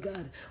God,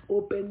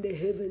 open the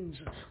heavens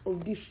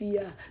of this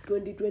year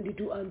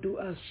 2022 unto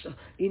us.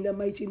 In the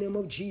mighty name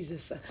of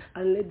Jesus,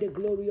 and let the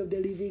glory of the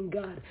living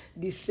God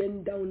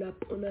descend down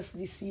upon us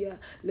this year.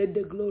 Let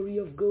the glory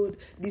of God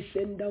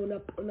descend down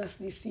upon us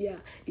this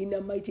year. In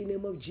the mighty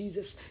name of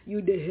Jesus,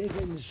 you, the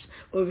heavens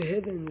of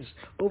heavens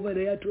over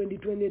the year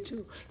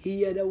 2022,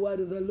 hear the word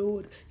of the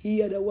Lord.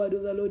 Hear the word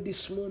of the Lord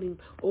this morning.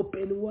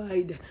 Open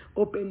wide,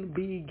 open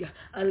big,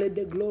 and let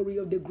the glory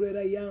of the great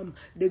I am,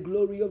 the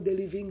glory of the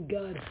living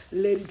God,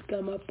 let it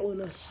come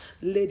upon us.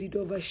 Let it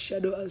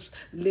overshadow us.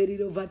 Let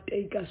it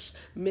overtake us.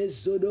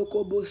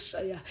 Mezodoko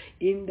bosaya,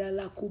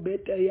 indala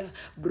kubetaya,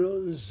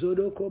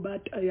 bronzodoko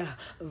bataya,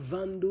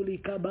 vanduli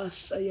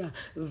kabasaya,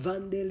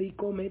 vandeli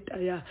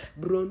kometaya,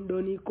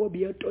 brondoni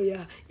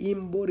kobiotoya,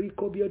 imbori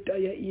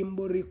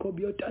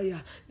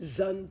kobiotaya,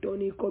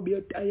 zantoni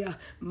kobiotaya.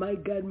 My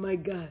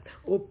God,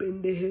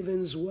 open the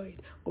heavens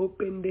wide.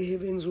 Open the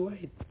heavens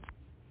wide.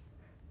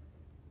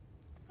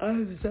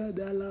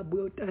 Azadala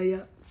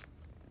botaya.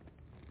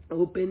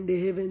 Open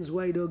the heavens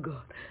wide, O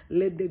God.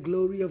 Let the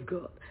glory of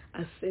God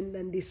ascend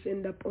and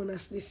descend upon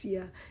us this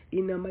year.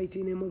 In the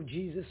mighty name of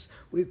Jesus,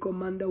 we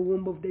command the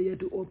womb of the year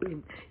to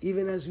open.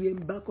 Even as we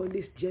embark on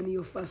this journey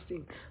of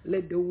fasting,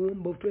 let the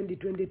womb of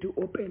 2022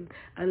 open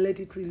and let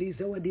it release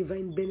our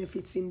divine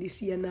benefits in this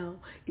year now.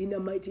 In the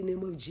mighty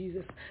name of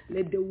Jesus,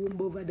 let the womb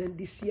of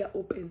this year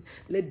open.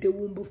 Let the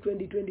womb of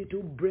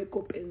 2022 break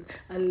open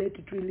and let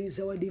it release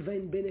our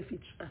divine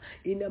benefits.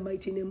 In the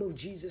mighty name of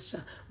Jesus,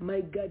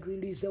 my God,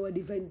 release our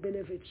divine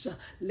benefits.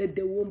 Let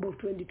the womb of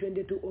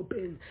 2022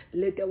 open.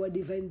 Let our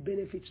divine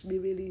benefits be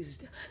released.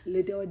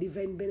 Let our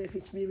divine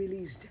benefits be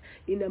released.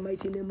 In the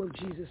mighty name of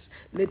Jesus,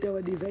 let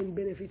our divine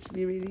benefits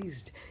be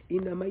released.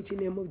 In the mighty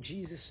name of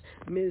Jesus,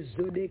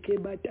 Mezodeke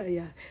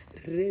bataya,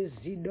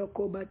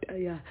 Rezidoko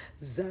bataya,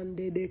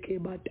 Zandedeke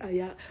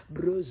bataya,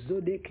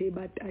 Brozodeke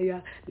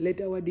bataya.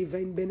 Let our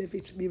divine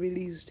benefits be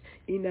released.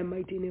 In the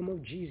mighty name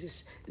of Jesus,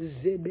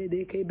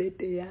 Zebedeke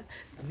betaya,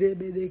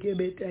 Zebedeke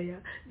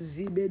betaya,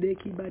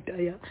 Zibedeki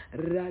bataya,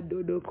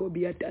 Radodoko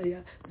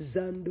biataya,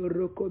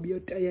 Zandoroko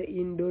biotaya,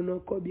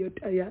 Indonoko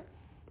biotaya,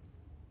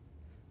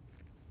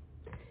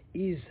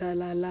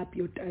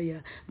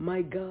 Izalalapiotaya.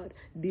 My God,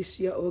 this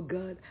year, oh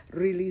God,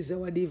 release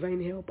our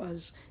divine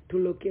helpers to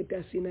locate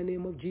us in the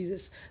name of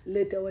Jesus.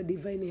 Let our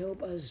divine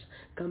helpers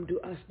come to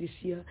us this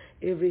year.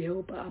 Every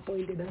helper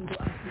appointed unto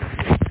us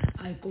this year,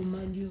 I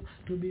command you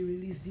to be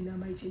released in the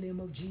mighty name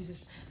of Jesus.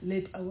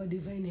 Let our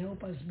divine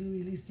helpers be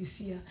released this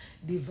year.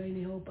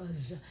 Divine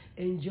helpers,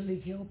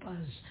 angelic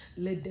helpers,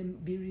 let them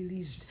be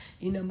released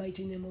in the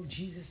mighty name of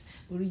Jesus.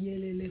 In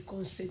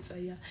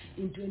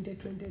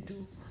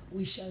 2022,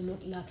 we shall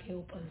not lack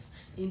helpers.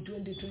 In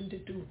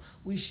 2022,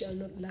 we shall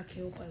not lack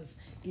helpers.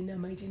 In the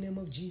mighty name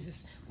of Jesus,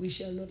 we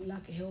shall not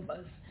lack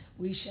helpers.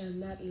 We shall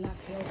not lack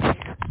helpers.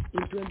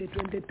 In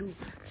 2022,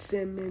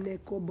 Semene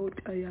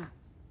Kobotaya.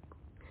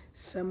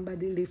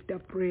 Somebody lift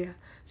up prayer.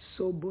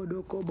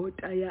 Sobodo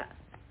Kobotaya.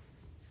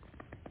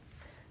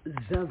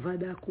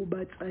 Zavada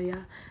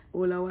Kubataya.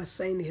 All our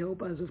assigned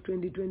helpers of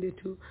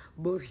 2022,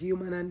 both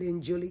human and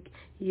angelic,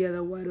 hear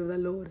the word of the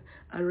Lord.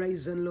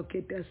 Arise and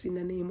locate us in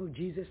the name of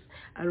Jesus.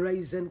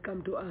 Arise and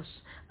come to us.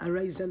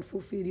 Arise and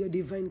fulfill your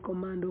divine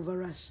command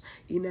over us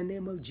in the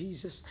name of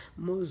Jesus.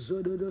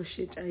 Mozododo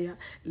Shetaya,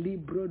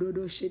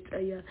 Librododo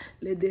Shetaya.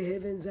 Let the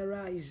heavens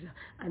arise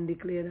and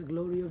declare the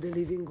glory of the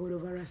living God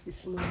over us this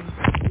morning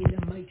in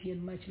the mighty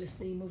and matchless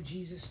name of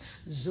Jesus.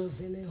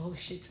 Zovele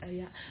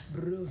Hoshetaya,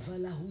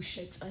 Brovala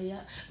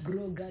Hushetaya,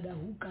 Brogada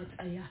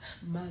Hukataya,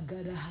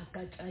 Magada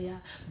Hakataya,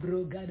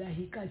 Brogada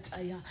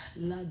Hikataya,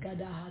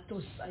 Lagada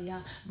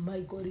Hatosaya. My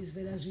God, is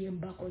that as we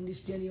embark on this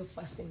journey of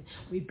fasting,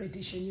 we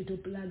petition you to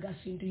plug us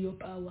into your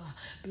power,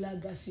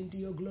 plug us into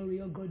your glory,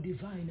 O God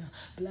divine.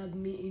 Plug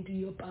me into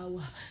your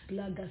power,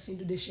 plug us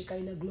into the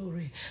Shekinah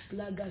glory,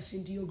 plug us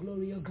into your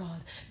glory, O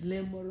God.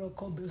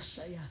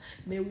 Lemorokobosaya.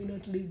 May we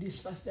not leave this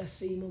fast the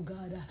same, O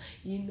God.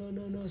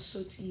 Inonono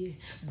sotie,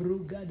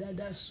 Brugada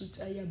da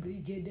Sutaya,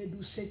 Brigade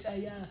du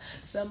Setaya. Sotoya.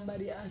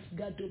 Somebody ask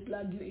God to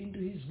plug you into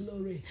His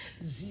glory.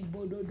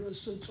 Zibododo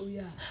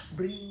Sotoya.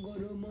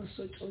 Bringodomo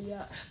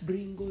Sotoya.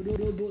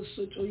 Bringodobo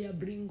Sotoya.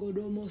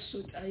 Bringodomo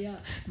Sotaya.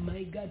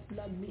 My God,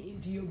 plug me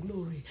into your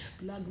glory.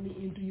 Plug me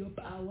into your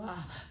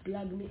power.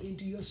 Plug me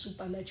into your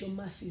supernatural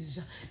masses.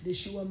 The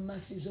sure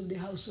masses of the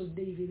house of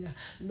David.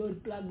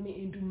 Lord, plug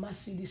me into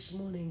mercy this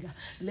morning.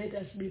 Let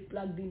us be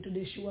plugged into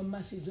the sure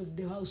masses of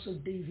the house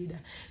of David.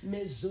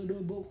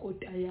 Mezodo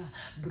Bokotaya.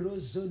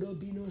 Brozodo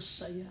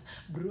Binosaya.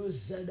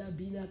 Brozada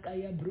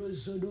Binakaya.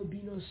 Brozodo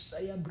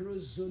Binosaya.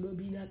 Brozodo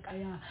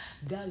Binakaya.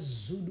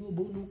 Gazudo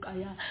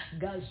Bonukaya.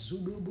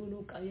 Gazudo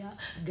Bonukaya.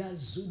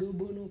 Gazudo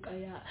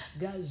Bonukaya.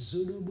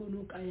 Gazudo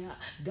Bonukaya.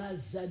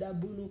 Gazada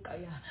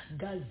Bonukaya.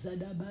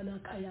 Gazada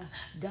Banakaya.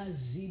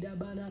 Gazida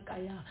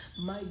Banakaya.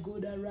 My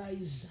God,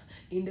 arise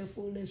in the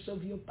fullness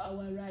of your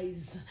power. Rise.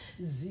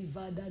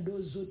 Zivada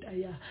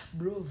Dozotaya.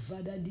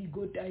 Brovada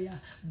Digotaya.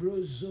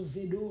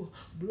 Brozovedo.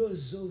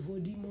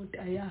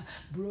 Brozovodimotaya.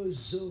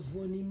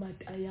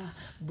 Brozovonimataya.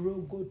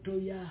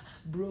 Brogotoya.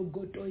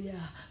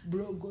 Brogotoya.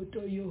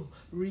 Brogotoyo.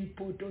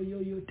 Ripotoyo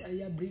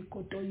Yotaya.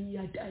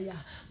 Brikotoya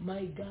Taya.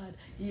 My God.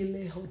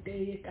 Ile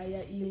Hoteye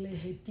Kaya. Ile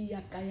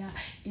Hetia Kaya.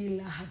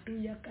 Ile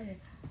Hatuya Kaya.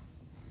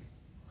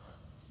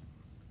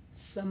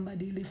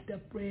 Somebody lift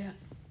up prayer.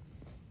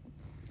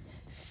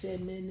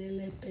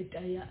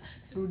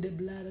 Through the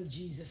blood of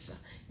Jesus,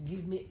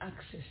 give me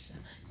access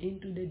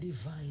into the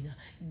divine.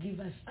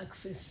 Give us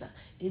access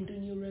into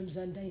new realms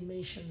and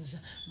dimensions.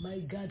 My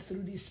God,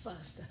 through this fast,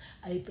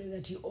 I pray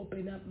that you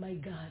open up, my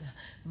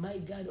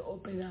God,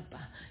 open up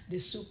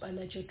the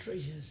supernatural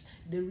treasures,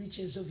 the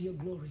riches of your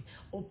glory.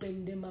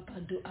 Open them up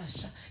unto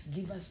us.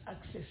 Give us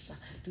access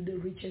to the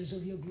riches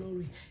of your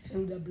glory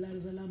through the blood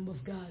of the Lamb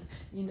of God.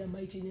 In the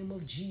mighty name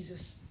of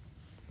Jesus.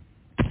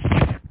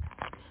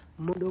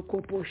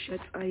 Modokopo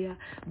Shataya,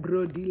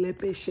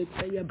 Brodilepe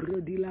Shataya,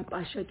 Brodila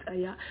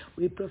Pashataya.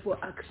 We pray for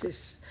access.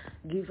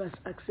 Give us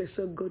access,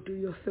 oh God, to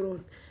your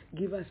throne.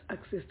 Give us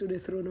access to the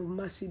throne of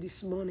mercy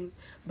this morning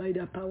by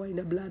the power in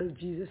the blood of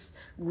Jesus.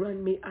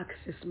 Grant me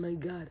access, my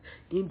God,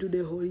 into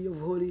the Holy of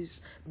Holies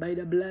by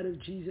the blood of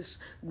Jesus.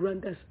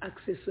 Grant us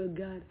access, oh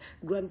God.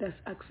 Grant us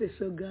access,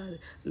 oh God.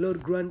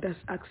 Lord, grant us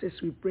access,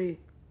 we pray.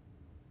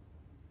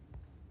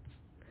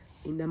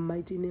 In the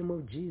mighty name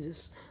of Jesus,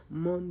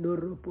 Mondo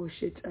Ropo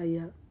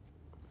Shetaya,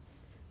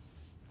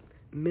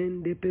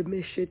 Mende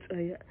Peme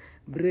Shetaya,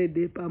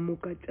 Brede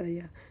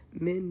Pamukataya,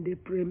 Mende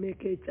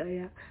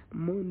Premeketaya,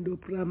 Mondo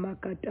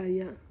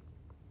Pramakataya,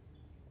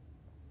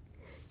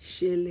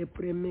 Shele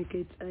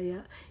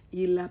Premeketaya,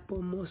 Ila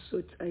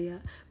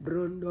Pomosotaya,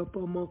 Brondo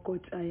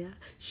Pomokotaya,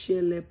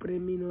 Shele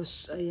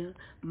Preminosaya,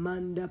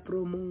 Manda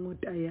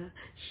Promongotaya,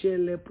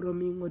 Shele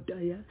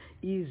Promingotaya,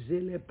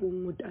 Izele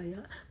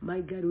Pungotaya. My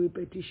God, we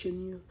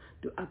petition you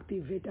to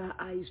activate our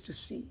eyes to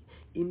see.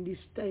 In this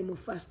time of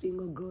fasting,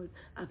 oh God,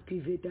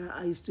 activate our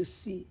eyes to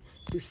see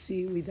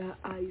with our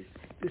eyes,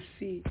 to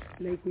see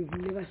like we've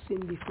never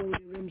seen before in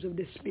the realms of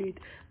the Spirit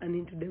and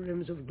into the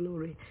realms of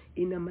glory.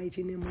 In the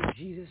mighty name of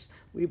Jesus,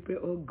 we pray,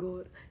 oh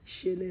God,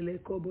 Shelele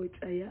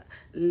Kobotaya,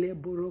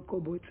 Leboro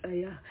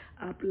Kobotaya,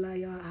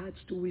 apply our hearts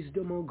to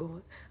wisdom, oh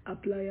God.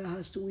 Apply our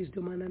hearts to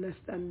wisdom and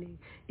understanding.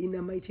 In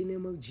the mighty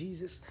name of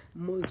Jesus,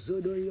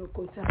 Mozodo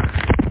Yokota,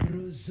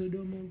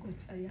 Rozodo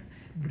Mongotaya,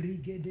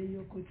 Brigade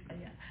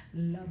Yokotaya,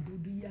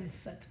 Labudia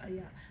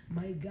Sataya.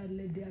 My God,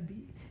 let there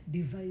be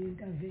divine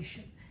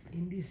intervention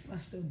in this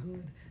fast of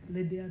God.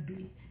 Let there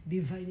be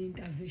divine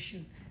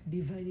intervention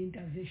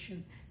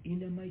in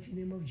the mighty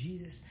name of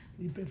Jesus.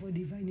 We pray for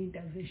divine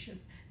intervention.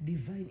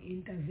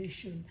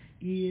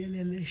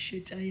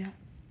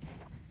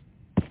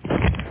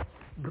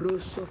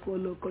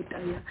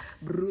 Brosofolokotaya,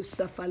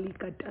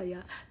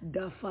 Brusafalikataya,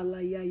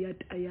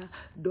 Dafalayayataya,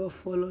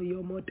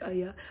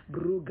 Dofoloyomotaya,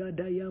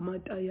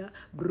 Brugadayamotaya,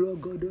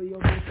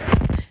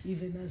 Brogodoyomotaya.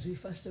 Even as we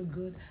fast, oh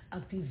God,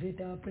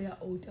 activate our prayer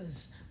altars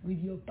with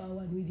your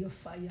power and with your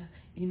fire.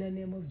 In the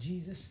name of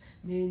Jesus,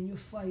 may your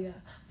fire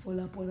fall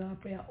upon our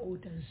prayer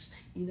altars.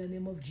 In the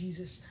name of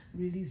Jesus,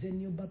 release a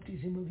new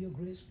baptism of your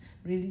grace.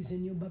 Release a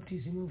new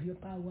baptism of your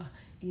power.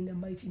 In the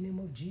mighty name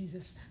of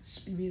Jesus,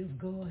 Spirit of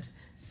God.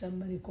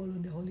 Somebody call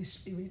on the Holy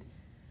Spirit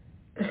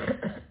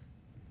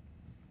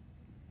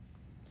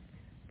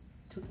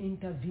to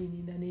intervene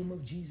in the name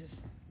of Jesus.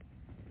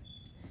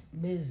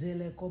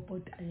 Mezele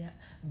kopotaya,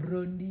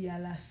 brondi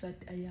ala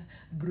sataya,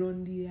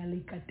 brondi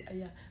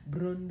alikataya,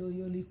 brondo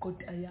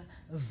yolikotaya,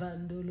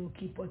 vandolo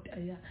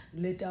kipotaya.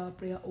 Let our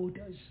prayer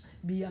altars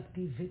be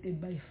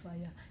activated by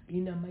fire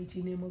in the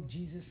mighty name of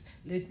Jesus.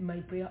 Let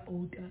my prayer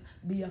altar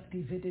be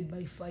activated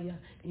by fire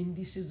in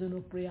this season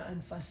of prayer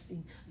and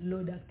fasting.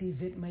 Lord,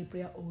 activate my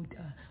prayer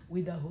altar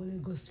with the Holy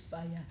Ghost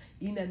fire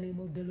in the name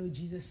of the Lord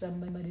Jesus.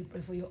 Somebody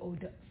pray for your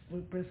altar.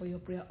 Pray for your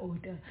prayer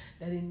altar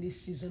that in this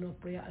season of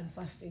prayer and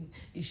fasting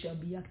it shall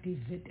be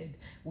activated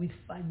with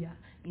fire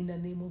in the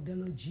name of the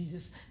Lord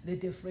Jesus.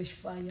 Let a fresh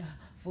fire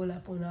fall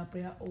upon our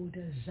prayer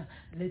altars.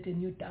 Let a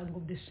new tongue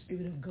of the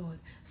Spirit of God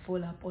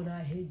fall upon our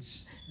heads.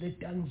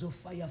 Let tongues of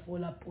fire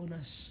fall upon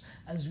us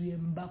as we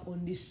embark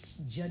on this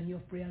journey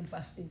of prayer and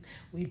fasting.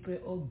 We pray,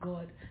 oh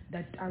God,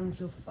 that tongues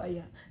of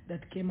fire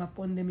that came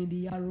upon them in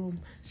the upper room,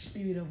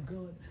 Spirit of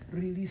God,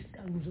 release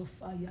tongues of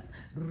fire.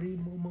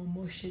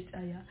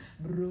 Rimomoshetaya,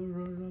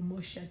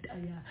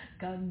 brororomoshetaya,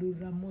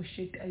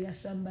 kanduramoshetaya.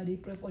 Somebody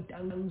pray for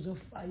tongues of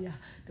fire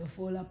to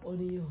fall upon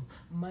you.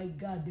 My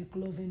God, the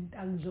cloven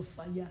tongues of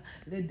fire,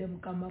 let them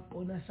come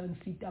upon us and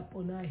sit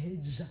upon our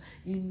heads.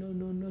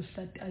 Inonono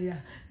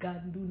sataya,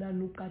 kanduna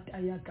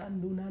nukataya,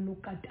 kanduna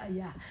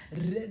nukataya,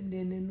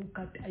 rendene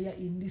nukataya.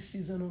 In this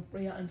season of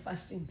prayer and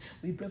fasting,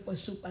 we pray for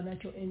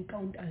supernatural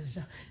encounters,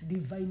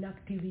 divine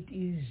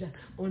activities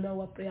on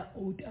our prayer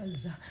altars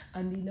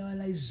and in our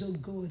lives, oh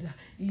God.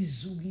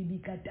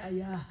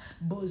 Izugidikataya,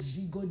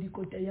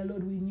 bozigodikotaya.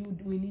 Lord,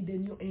 we need a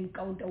new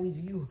encounter with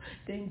you.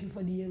 Thank you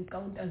for the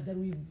encounters that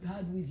we've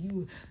had with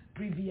you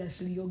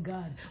previously, oh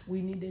God.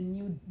 We need a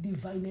new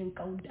divine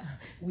encounter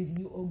with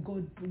you, oh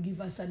God.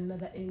 Give us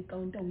another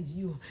encounter with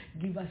you.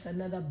 Give us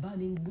another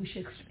burning bush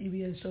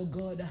experience, oh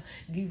God.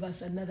 Give us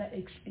another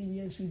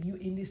experience with you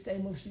in this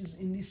time of season,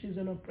 in this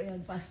season of prayer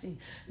and fasting.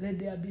 Let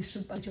there be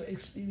supernatural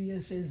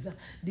experiences,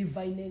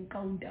 divine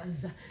encounters,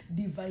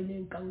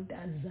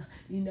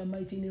 in the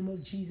mighty name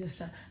of Jesus.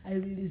 I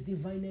release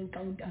divine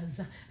encounters.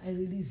 I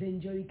release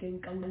angelic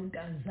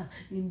encounters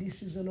in this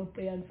season of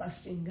prayer and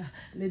fasting.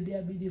 Let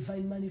there be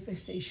divine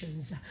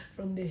manifestations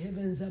from the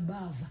heavens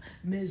above.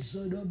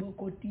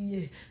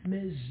 Mezodobokotie,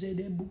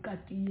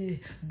 mezedebukatiye,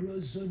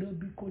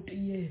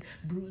 brozodobikotiye,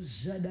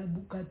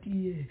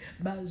 brozadabukatie,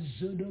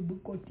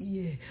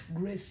 bazodobukotiye.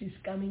 Grace is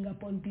coming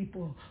upon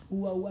people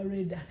who are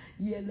worried.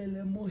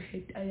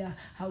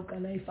 How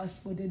can I fast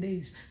for the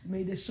days?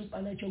 May the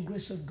supernatural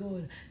grace of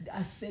God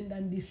ascend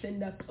and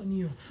descend upon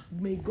you.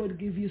 May God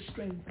give you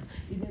strength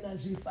even as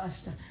we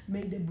fast.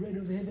 May the bread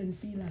of heaven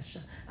fill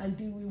us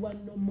until we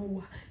want no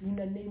more. In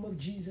the name of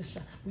Jesus,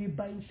 we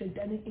bind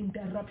satanic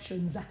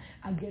interruptions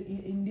again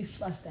in this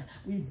fast.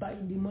 We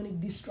bind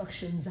demonic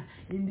distractions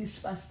in this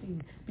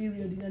fasting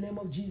period. In the name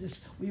of Jesus,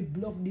 we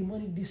block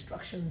demonic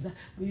distractions.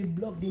 We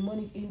block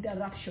demonic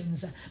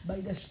interruptions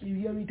by the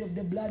superiority of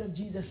the blood of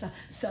Jesus.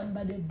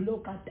 Somebody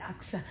block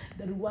attacks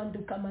that want to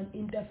come and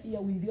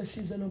interfere with your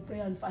season of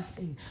prayer and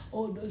fasting.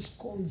 All those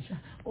colds,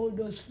 all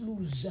those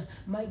flus,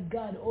 my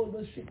God, all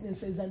those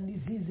sicknesses and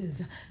diseases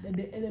that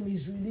the enemy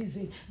is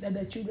releasing, that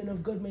the children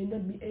of God may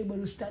not be able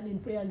to stand in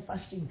prayer and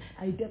fasting.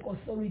 I take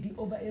authority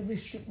over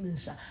every sickness.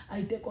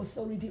 I take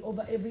authority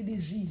over every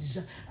disease.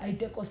 I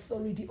take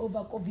authority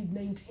over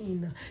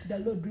COVID-19. The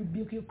Lord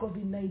rebuke you,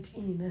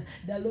 COVID-19.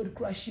 The Lord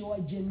crush your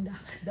agenda.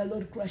 The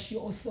Lord crush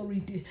your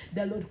authority.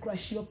 The Lord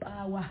crush your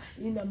power.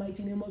 In the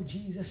mighty name of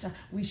Jesus,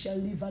 we shall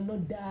live and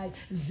not die.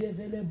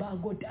 Zevele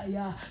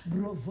bagotaya,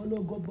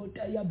 brovolo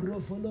gobotaya,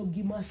 brovolo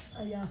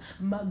gimasaya,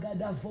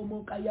 magada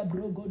vomokaya,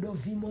 brogodo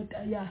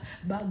vimotaya,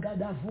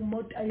 bagada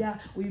vumotaya.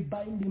 We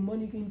bind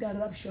demonic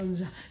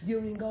interruptions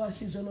during our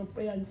season of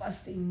prayer and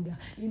fasting.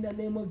 In the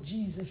name of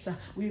Jesus,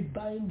 we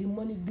bind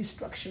demonic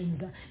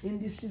distractions in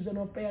this season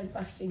of prayer and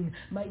fasting.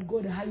 My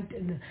God,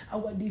 heighten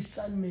our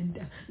discernment.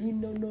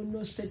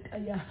 No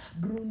setaya,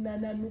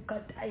 brunana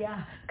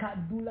nukataya,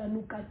 kadula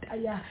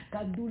nukataya,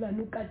 kadula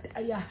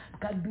nukataya,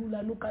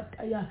 kadula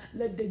nukataya.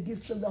 Let the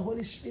gifts of the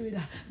Holy Spirit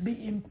be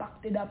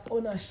impacted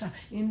upon us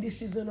in this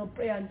season of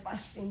prayer and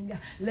fasting.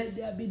 Let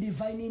there be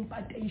divine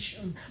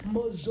impartation.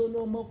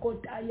 Mozono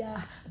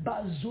mokotaya,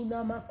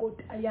 bazuna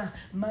makotaya.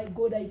 My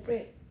God, I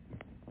pray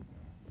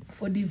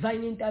for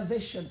divine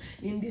intervention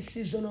in this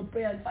season of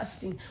prayer and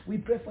fasting. We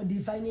pray for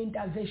divine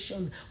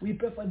intervention. We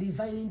pray for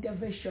divine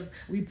intervention.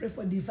 We pray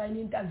for divine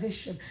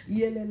intervention.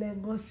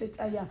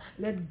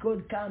 Let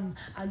God come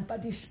and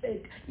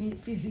participate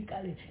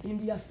physically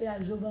in the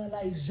affairs of our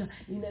lives.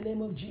 In the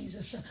name of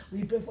Jesus,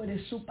 we pray for the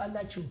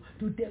supernatural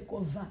to take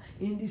over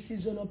in this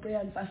season of prayer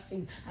and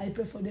fasting. I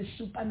pray for the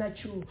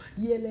supernatural.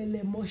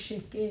 Yelele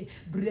mosheke,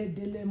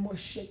 bredele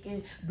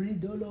mosheke,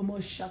 bridolo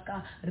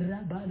moshaka,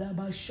 rabada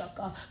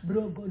bashaka,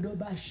 brogodo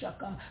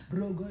bashaka,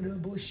 brogodo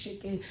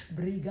bosheke,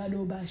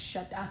 brigado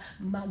bashata,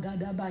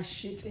 magada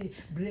bashete,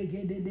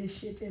 brigade de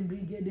shete,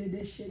 brigade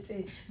de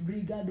shete,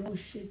 brigado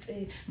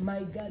shete. My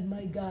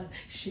God,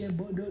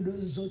 shebodo do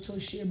zoto,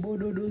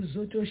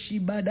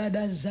 shibada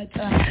da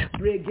zata,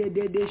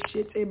 brigade de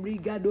shete,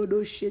 brigado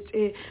do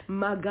shete,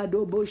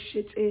 magado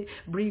boshete,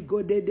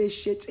 brigode de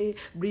shete,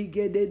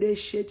 brigade de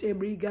shete,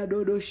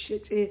 brigado do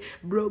shete,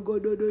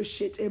 brogodo do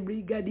shete,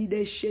 brigadi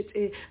de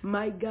shete.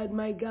 My God,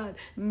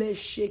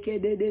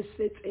 mesheke de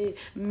sete,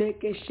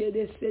 mekeshe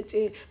de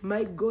sete.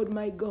 My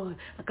God,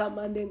 come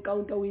and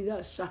encounter with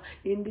us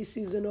in this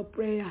season of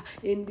prayer,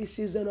 in this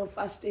season of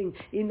fasting.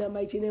 In the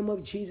mighty name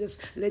of Jesus,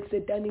 let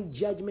satanic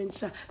judgments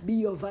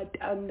be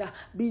overturned,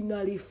 be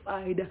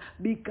nullified,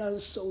 be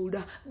cancelled,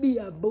 be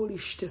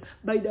abolished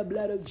by the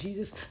blood of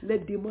Jesus.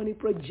 Let demonic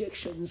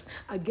projections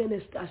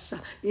against us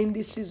in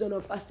this season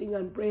of fasting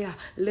and prayer,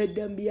 let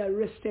them be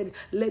arrested,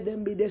 let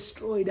them be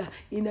destroyed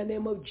in the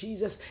name of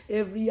Jesus.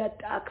 Every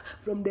attack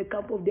from the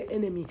camp of the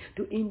enemy enemy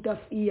to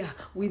interfere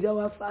with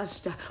our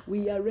fast.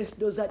 We arrest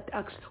those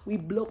attacks. We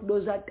block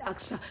those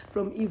attacks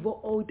from evil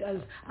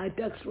altars,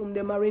 attacks from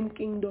the marine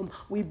kingdom.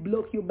 We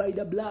block you by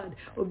the blood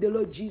of the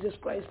Lord Jesus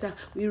Christ.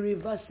 We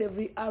reverse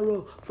every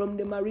arrow from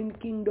the marine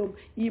kingdom.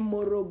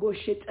 Imorogo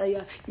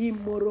shetaya,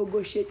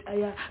 imorogo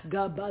shetaya,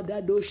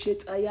 gabada do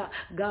shetaya,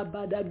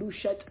 gabada do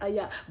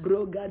shetaya,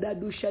 brogada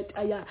do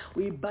shetaya.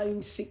 We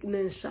bind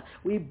sickness,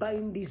 we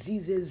bind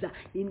diseases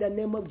in the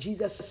name of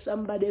Jesus.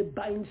 Somebody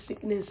bind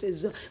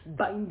sicknesses,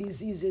 bind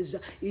diseases.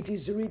 It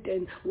is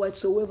written,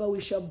 whatsoever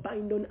we shall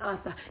bind on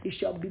earth, it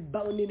shall be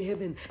bound in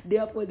heaven.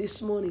 Therefore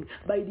this morning,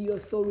 by the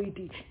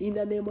authority in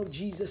the name of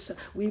Jesus,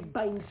 we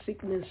bind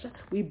sickness,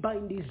 we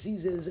bind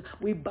diseases,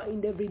 we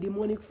bind every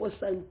demonic force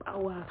and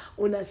power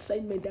on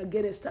assignment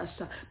against us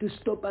to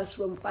stop us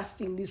from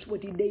fasting these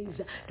 40 days,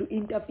 to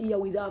interfere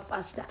with our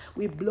fast.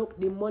 We block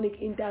demonic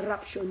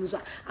interruptions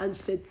and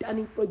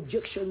satanic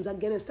projections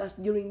against us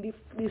during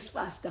this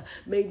fast.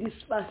 May this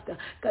fast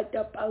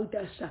catapult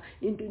us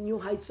into new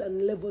heights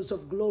and levels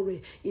of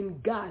glory in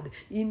God.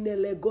 In the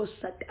Lagos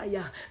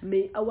Sataya,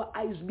 may our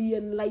eyes be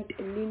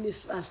enlightened in this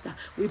fast.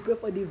 We pray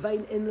for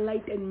divine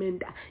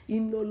enlightenment.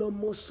 In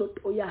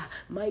Olomosotoya,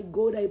 my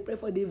God, I pray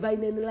for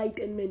divine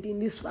enlightenment in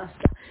this fast.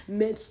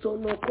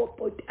 Metsono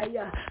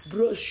kopotaya,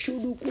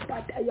 broshudu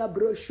kupataya,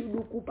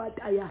 broshudu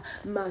kupataya,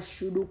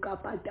 mashudu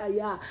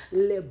kapataya,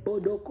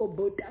 lebodoko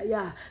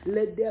botaya.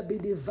 Let there be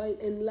divine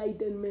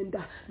enlightenment.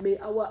 May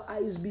our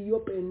eyes be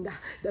opened,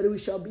 that we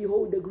shall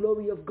behold the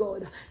glory of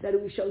God, that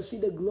we shall see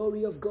the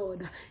glory of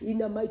God. In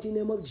the mighty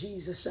name of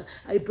Jesus,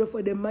 I pray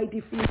for the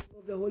mighty feet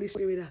of the Holy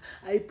Spirit.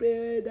 I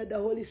pray that the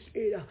Holy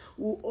Spirit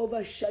will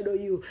overshadow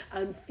you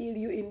and fill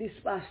you in this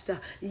fast.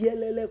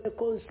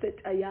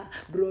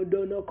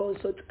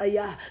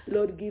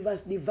 Lord, give us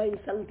divine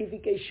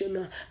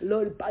sanctification.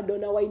 Lord,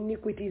 pardon our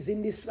iniquities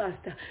in this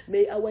fast.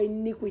 May our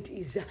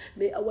iniquities,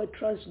 may our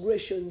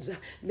transgressions,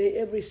 may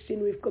every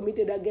sin we've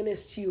committed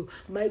against you,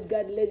 my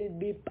God, let it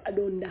be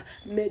pardoned.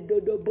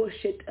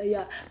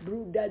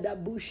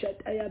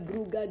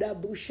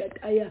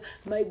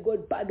 My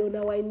God, pardon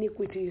our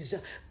iniquities,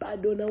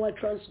 pardon our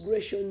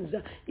transgressions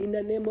in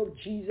the name of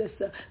Jesus.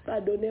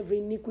 Pardon every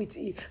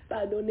iniquity,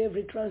 pardon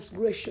every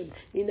transgression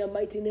in the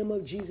mighty name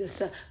of Jesus.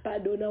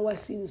 Pardon our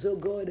sins, oh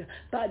God.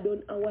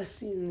 Pardon our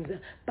sins,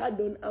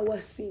 pardon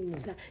our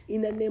sins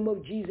in the name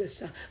of Jesus.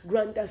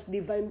 Grant us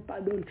divine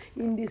pardon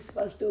in this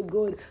fast, oh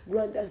God.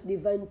 Grant us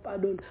divine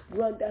pardon,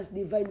 grant us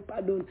divine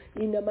pardon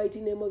in the mighty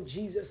name of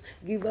Jesus.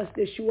 Give us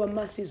the sure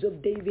mercies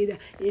of David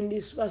in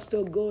this fast,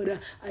 oh God.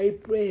 I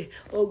pray,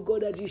 oh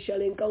God, that you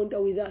shall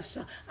encounter with us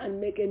and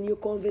make a new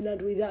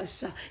covenant with us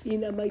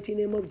in the mighty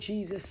name of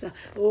Jesus.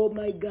 Oh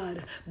my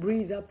God,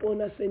 breathe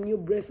upon us a new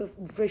breath of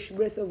fresh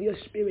breath of your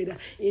Spirit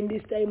in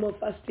this time of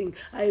fasting.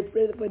 I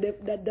pray for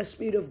that the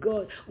Spirit of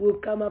God will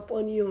come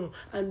upon you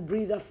and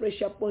breathe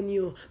afresh upon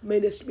you. May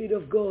the Spirit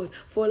of God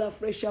fall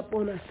afresh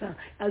upon us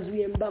as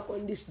we embark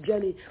on this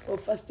journey of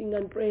fasting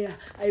and prayer.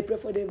 I pray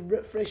for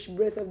the fresh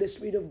breath of the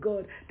Spirit of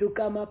God to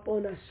come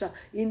upon us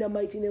in the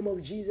mighty name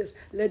of Jesus.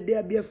 Let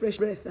there be a fresh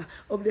breath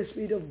of the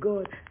Spirit of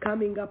God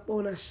coming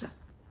upon us.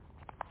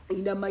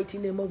 In the mighty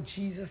name of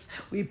Jesus,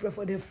 we pray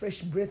for the fresh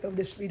breath of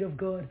the Spirit of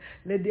God.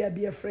 Let there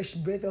be a fresh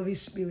breath of His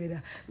Spirit.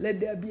 Let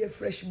there be a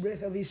fresh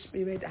breath of His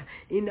Spirit.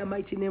 In the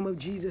mighty name of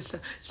Jesus,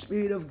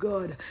 Spirit of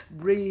God,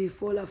 breathe,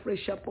 fall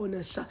afresh upon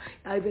us.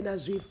 Even as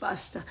we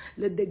fast,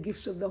 let the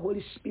gifts of the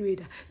Holy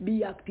Spirit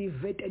be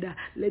activated.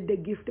 Let the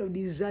gift of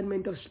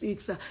discernment of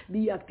spirits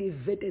be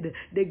activated.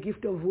 The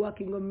gift of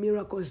working of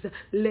miracles,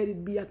 let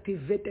it be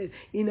activated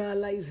in our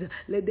lives.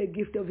 Let the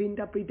gift of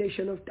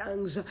interpretation of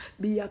tongues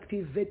be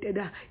activated.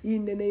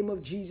 In the name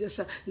of Jesus,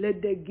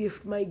 let the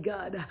gift, my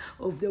God,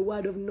 of the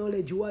word of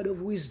knowledge, word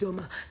of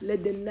wisdom,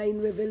 let the 9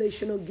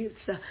 revelational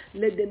gifts,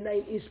 let the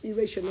 9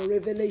 inspirational,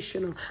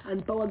 revelational,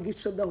 and power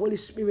gifts of the Holy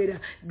Spirit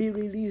be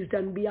released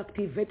and be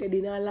activated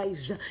in our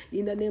lives.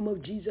 In the name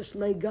of Jesus,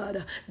 my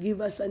God,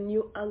 give us a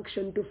new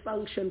unction to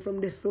function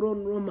from the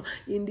throne room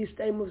in this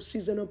time of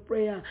season of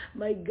prayer.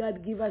 My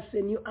God, give us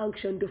a new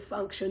unction to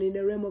function in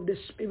the realm of the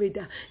Spirit.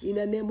 In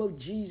the name of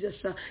Jesus,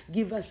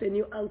 give us a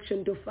new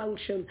unction to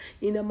function.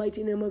 In the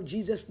mighty name of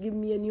Jesus, give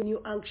me a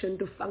new unction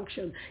to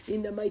function.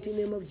 In the mighty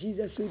name of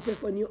Jesus, we pray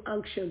for new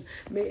unction.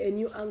 May a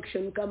new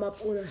unction come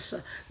upon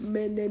us.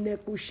 Menene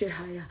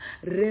kushehaya,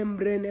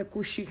 rembrene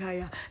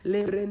kushikaya,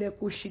 lembrene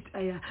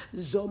kushitaya,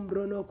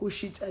 zombrono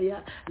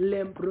kushitaya,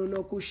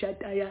 lemprono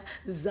kushataya,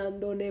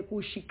 zandone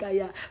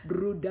kushikaya,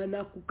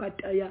 brudana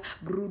kukataya,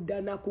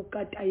 brudana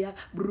kukataya,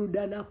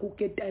 brudana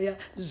kuketaya,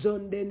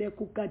 zondene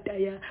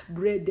kukataya,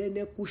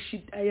 bredene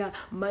kushitaya.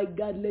 My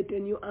God, let a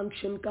new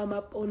unction come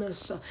upon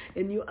us.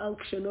 A new unction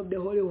unction of the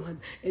Holy One,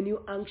 a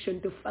new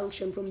unction to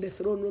function from the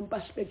throne room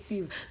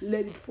perspective.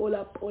 Let it fall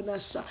upon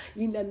us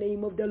in the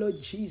name of the Lord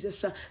Jesus.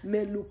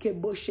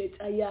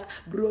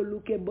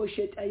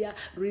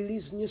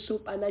 Release new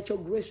supernatural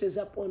graces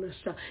upon us,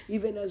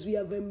 even as we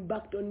have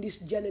embarked on this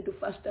journey to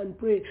fast and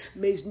pray.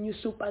 May new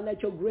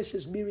supernatural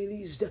graces be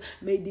released.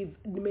 May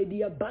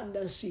the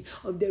abundance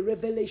of the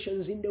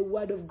revelations in the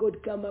Word of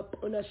God come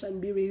upon us and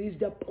be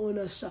released upon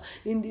us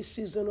in this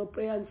season of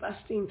prayer and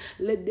fasting.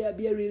 Let there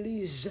be a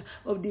release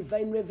of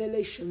divine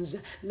revelations.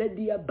 Let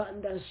the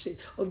abundance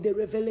of the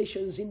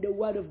revelations in the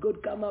Word of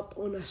God come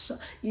upon us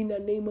in the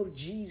name of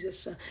Jesus.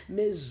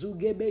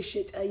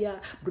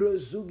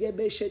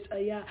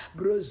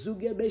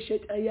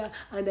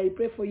 And I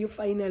pray for you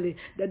finally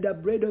that the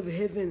bread of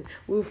heaven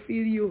will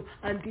fill you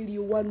until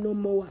you want no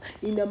more.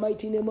 In the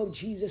mighty name of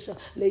Jesus,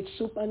 let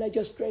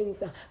supernatural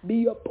strength be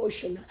your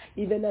portion.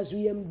 Even as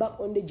we embark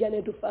on the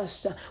journey to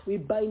fast, we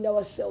bind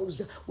ourselves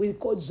with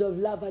cords of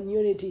love and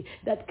unity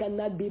that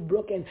cannot be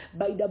broken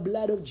by the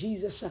blood of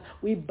Jesus.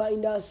 We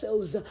bind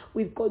ourselves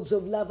with cords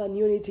of love and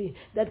unity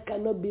that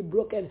cannot be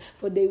broken,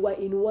 for they were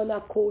in one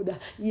accord.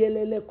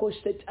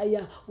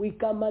 We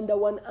come under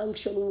one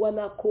unction, one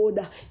accord.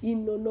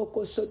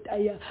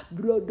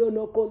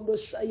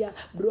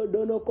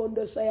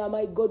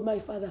 My God, my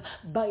Father,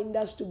 bind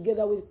us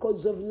together with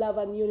cords of love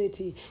and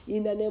unity.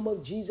 In the name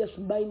of Jesus,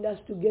 bind us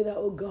together,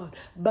 oh God.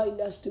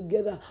 Bind us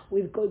together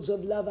with cords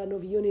of love and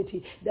of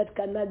unity that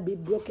cannot be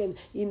broken.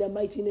 In the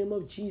mighty name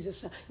of Jesus.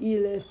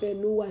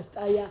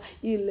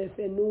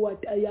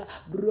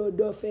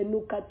 Brodo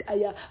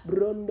fenukataya,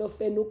 brondo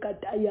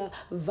fenukataya,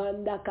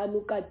 vanda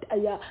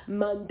kanukataya,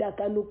 manda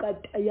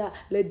kanukataya.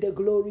 Let the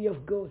glory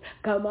of God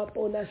come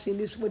upon us in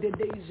these 40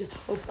 days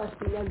of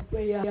fasting and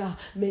prayer.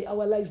 May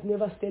our lives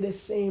never stay the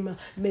same.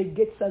 May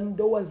gates and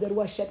doors that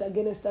were shut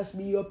against us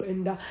be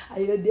opened. I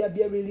let there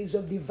be a release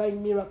of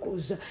divine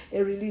miracles,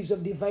 a release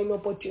of divine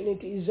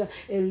opportunities,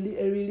 a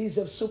release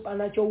of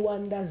supernatural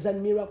wonders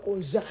and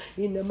miracles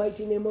in the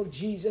mighty name of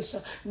Jesus.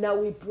 Now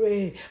we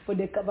pray for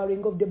the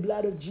covering of the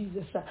blood of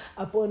Jesus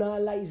upon our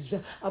lives,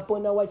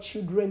 upon our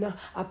children,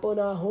 upon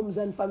our homes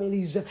and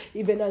families.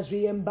 Even as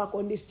we embark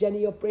on this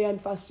journey of prayer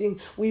and fasting,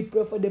 we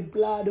pray for the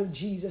blood of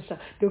Jesus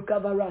to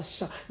cover us.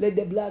 Let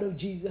the blood of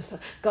Jesus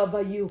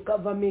cover you,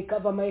 cover me,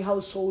 cover my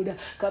household,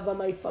 cover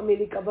my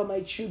family, cover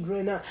my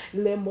children.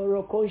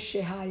 Lemoro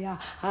konshehaya,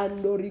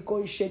 andori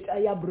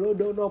konshetaya,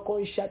 brodo no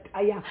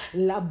konshataya,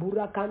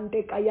 labura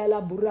kante kaya,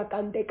 labura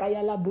kante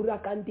kaya, labura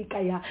kanti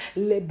kaya,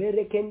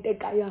 lebere kente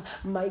kaya.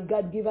 My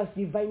God, give us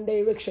divine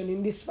direction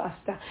in this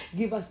fast.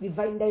 Give us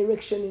divine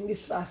direction in this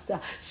fast.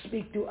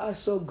 Speak to us,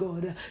 oh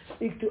God.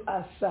 Speak to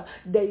us.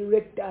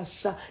 Direct us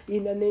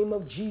in the name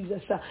of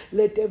Jesus.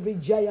 Let every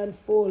giant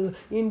fall.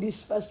 In this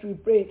fast we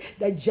pray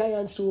that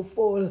giants will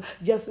fall,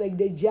 just like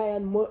the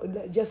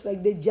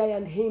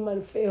giant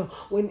Haman fell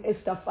when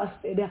Esther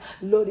fasted.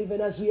 Lord,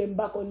 even as we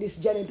embark on this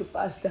journey to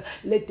fast,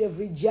 let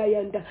every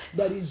giant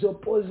that is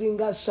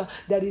opposing us,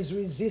 that is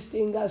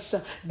resisting us,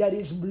 that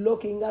is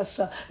blocking us,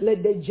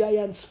 let the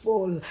giants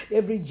fall.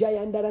 Every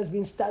giant that has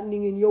been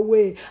standing in your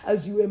way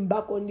as you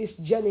embark on this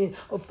journey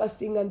of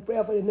fasting and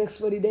prayer for the next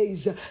 40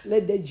 days,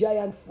 let the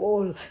giant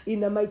fall in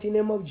the mighty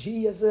name of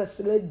Jesus.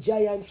 Let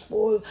giants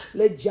fall.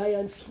 Let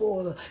giants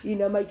fall in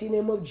the mighty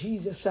name of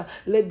Jesus.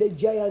 Let the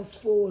giants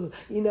fall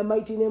in the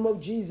mighty name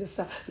of Jesus.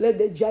 Let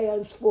the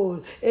giants fall.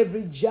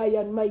 Every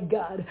giant, my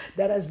God,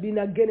 that has been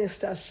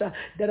against us,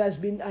 that has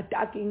been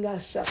attacking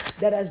us,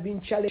 that has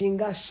been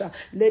challenging us,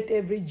 let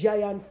every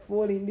giant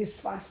fall in this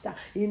fast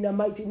in the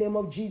mighty name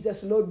of Jesus.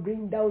 Lord,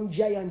 bring down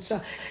giants.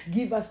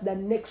 Give us the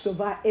necks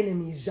of our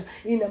enemies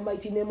in the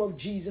mighty name of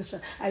Jesus.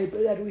 I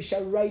pray that we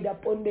shall ride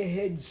upon the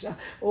heads,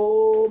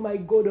 oh my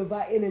God, of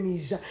our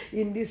enemies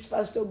in this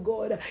fast, oh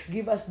God.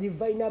 Give us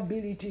divine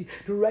ability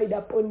to ride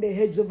upon the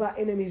heads of our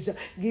enemies.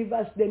 Give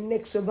us the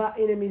necks of our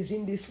enemies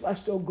in this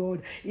fast, oh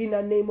God, in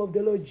the name of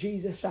the Lord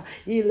Jesus.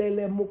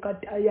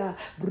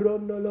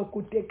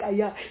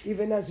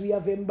 Even as we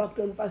have embarked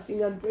on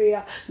fasting and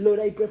prayer, Lord,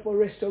 I pray for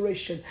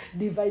restoration,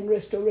 divine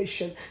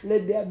restoration.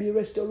 Let there be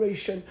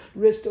restoration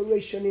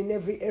in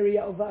every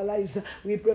area of our lives. We pray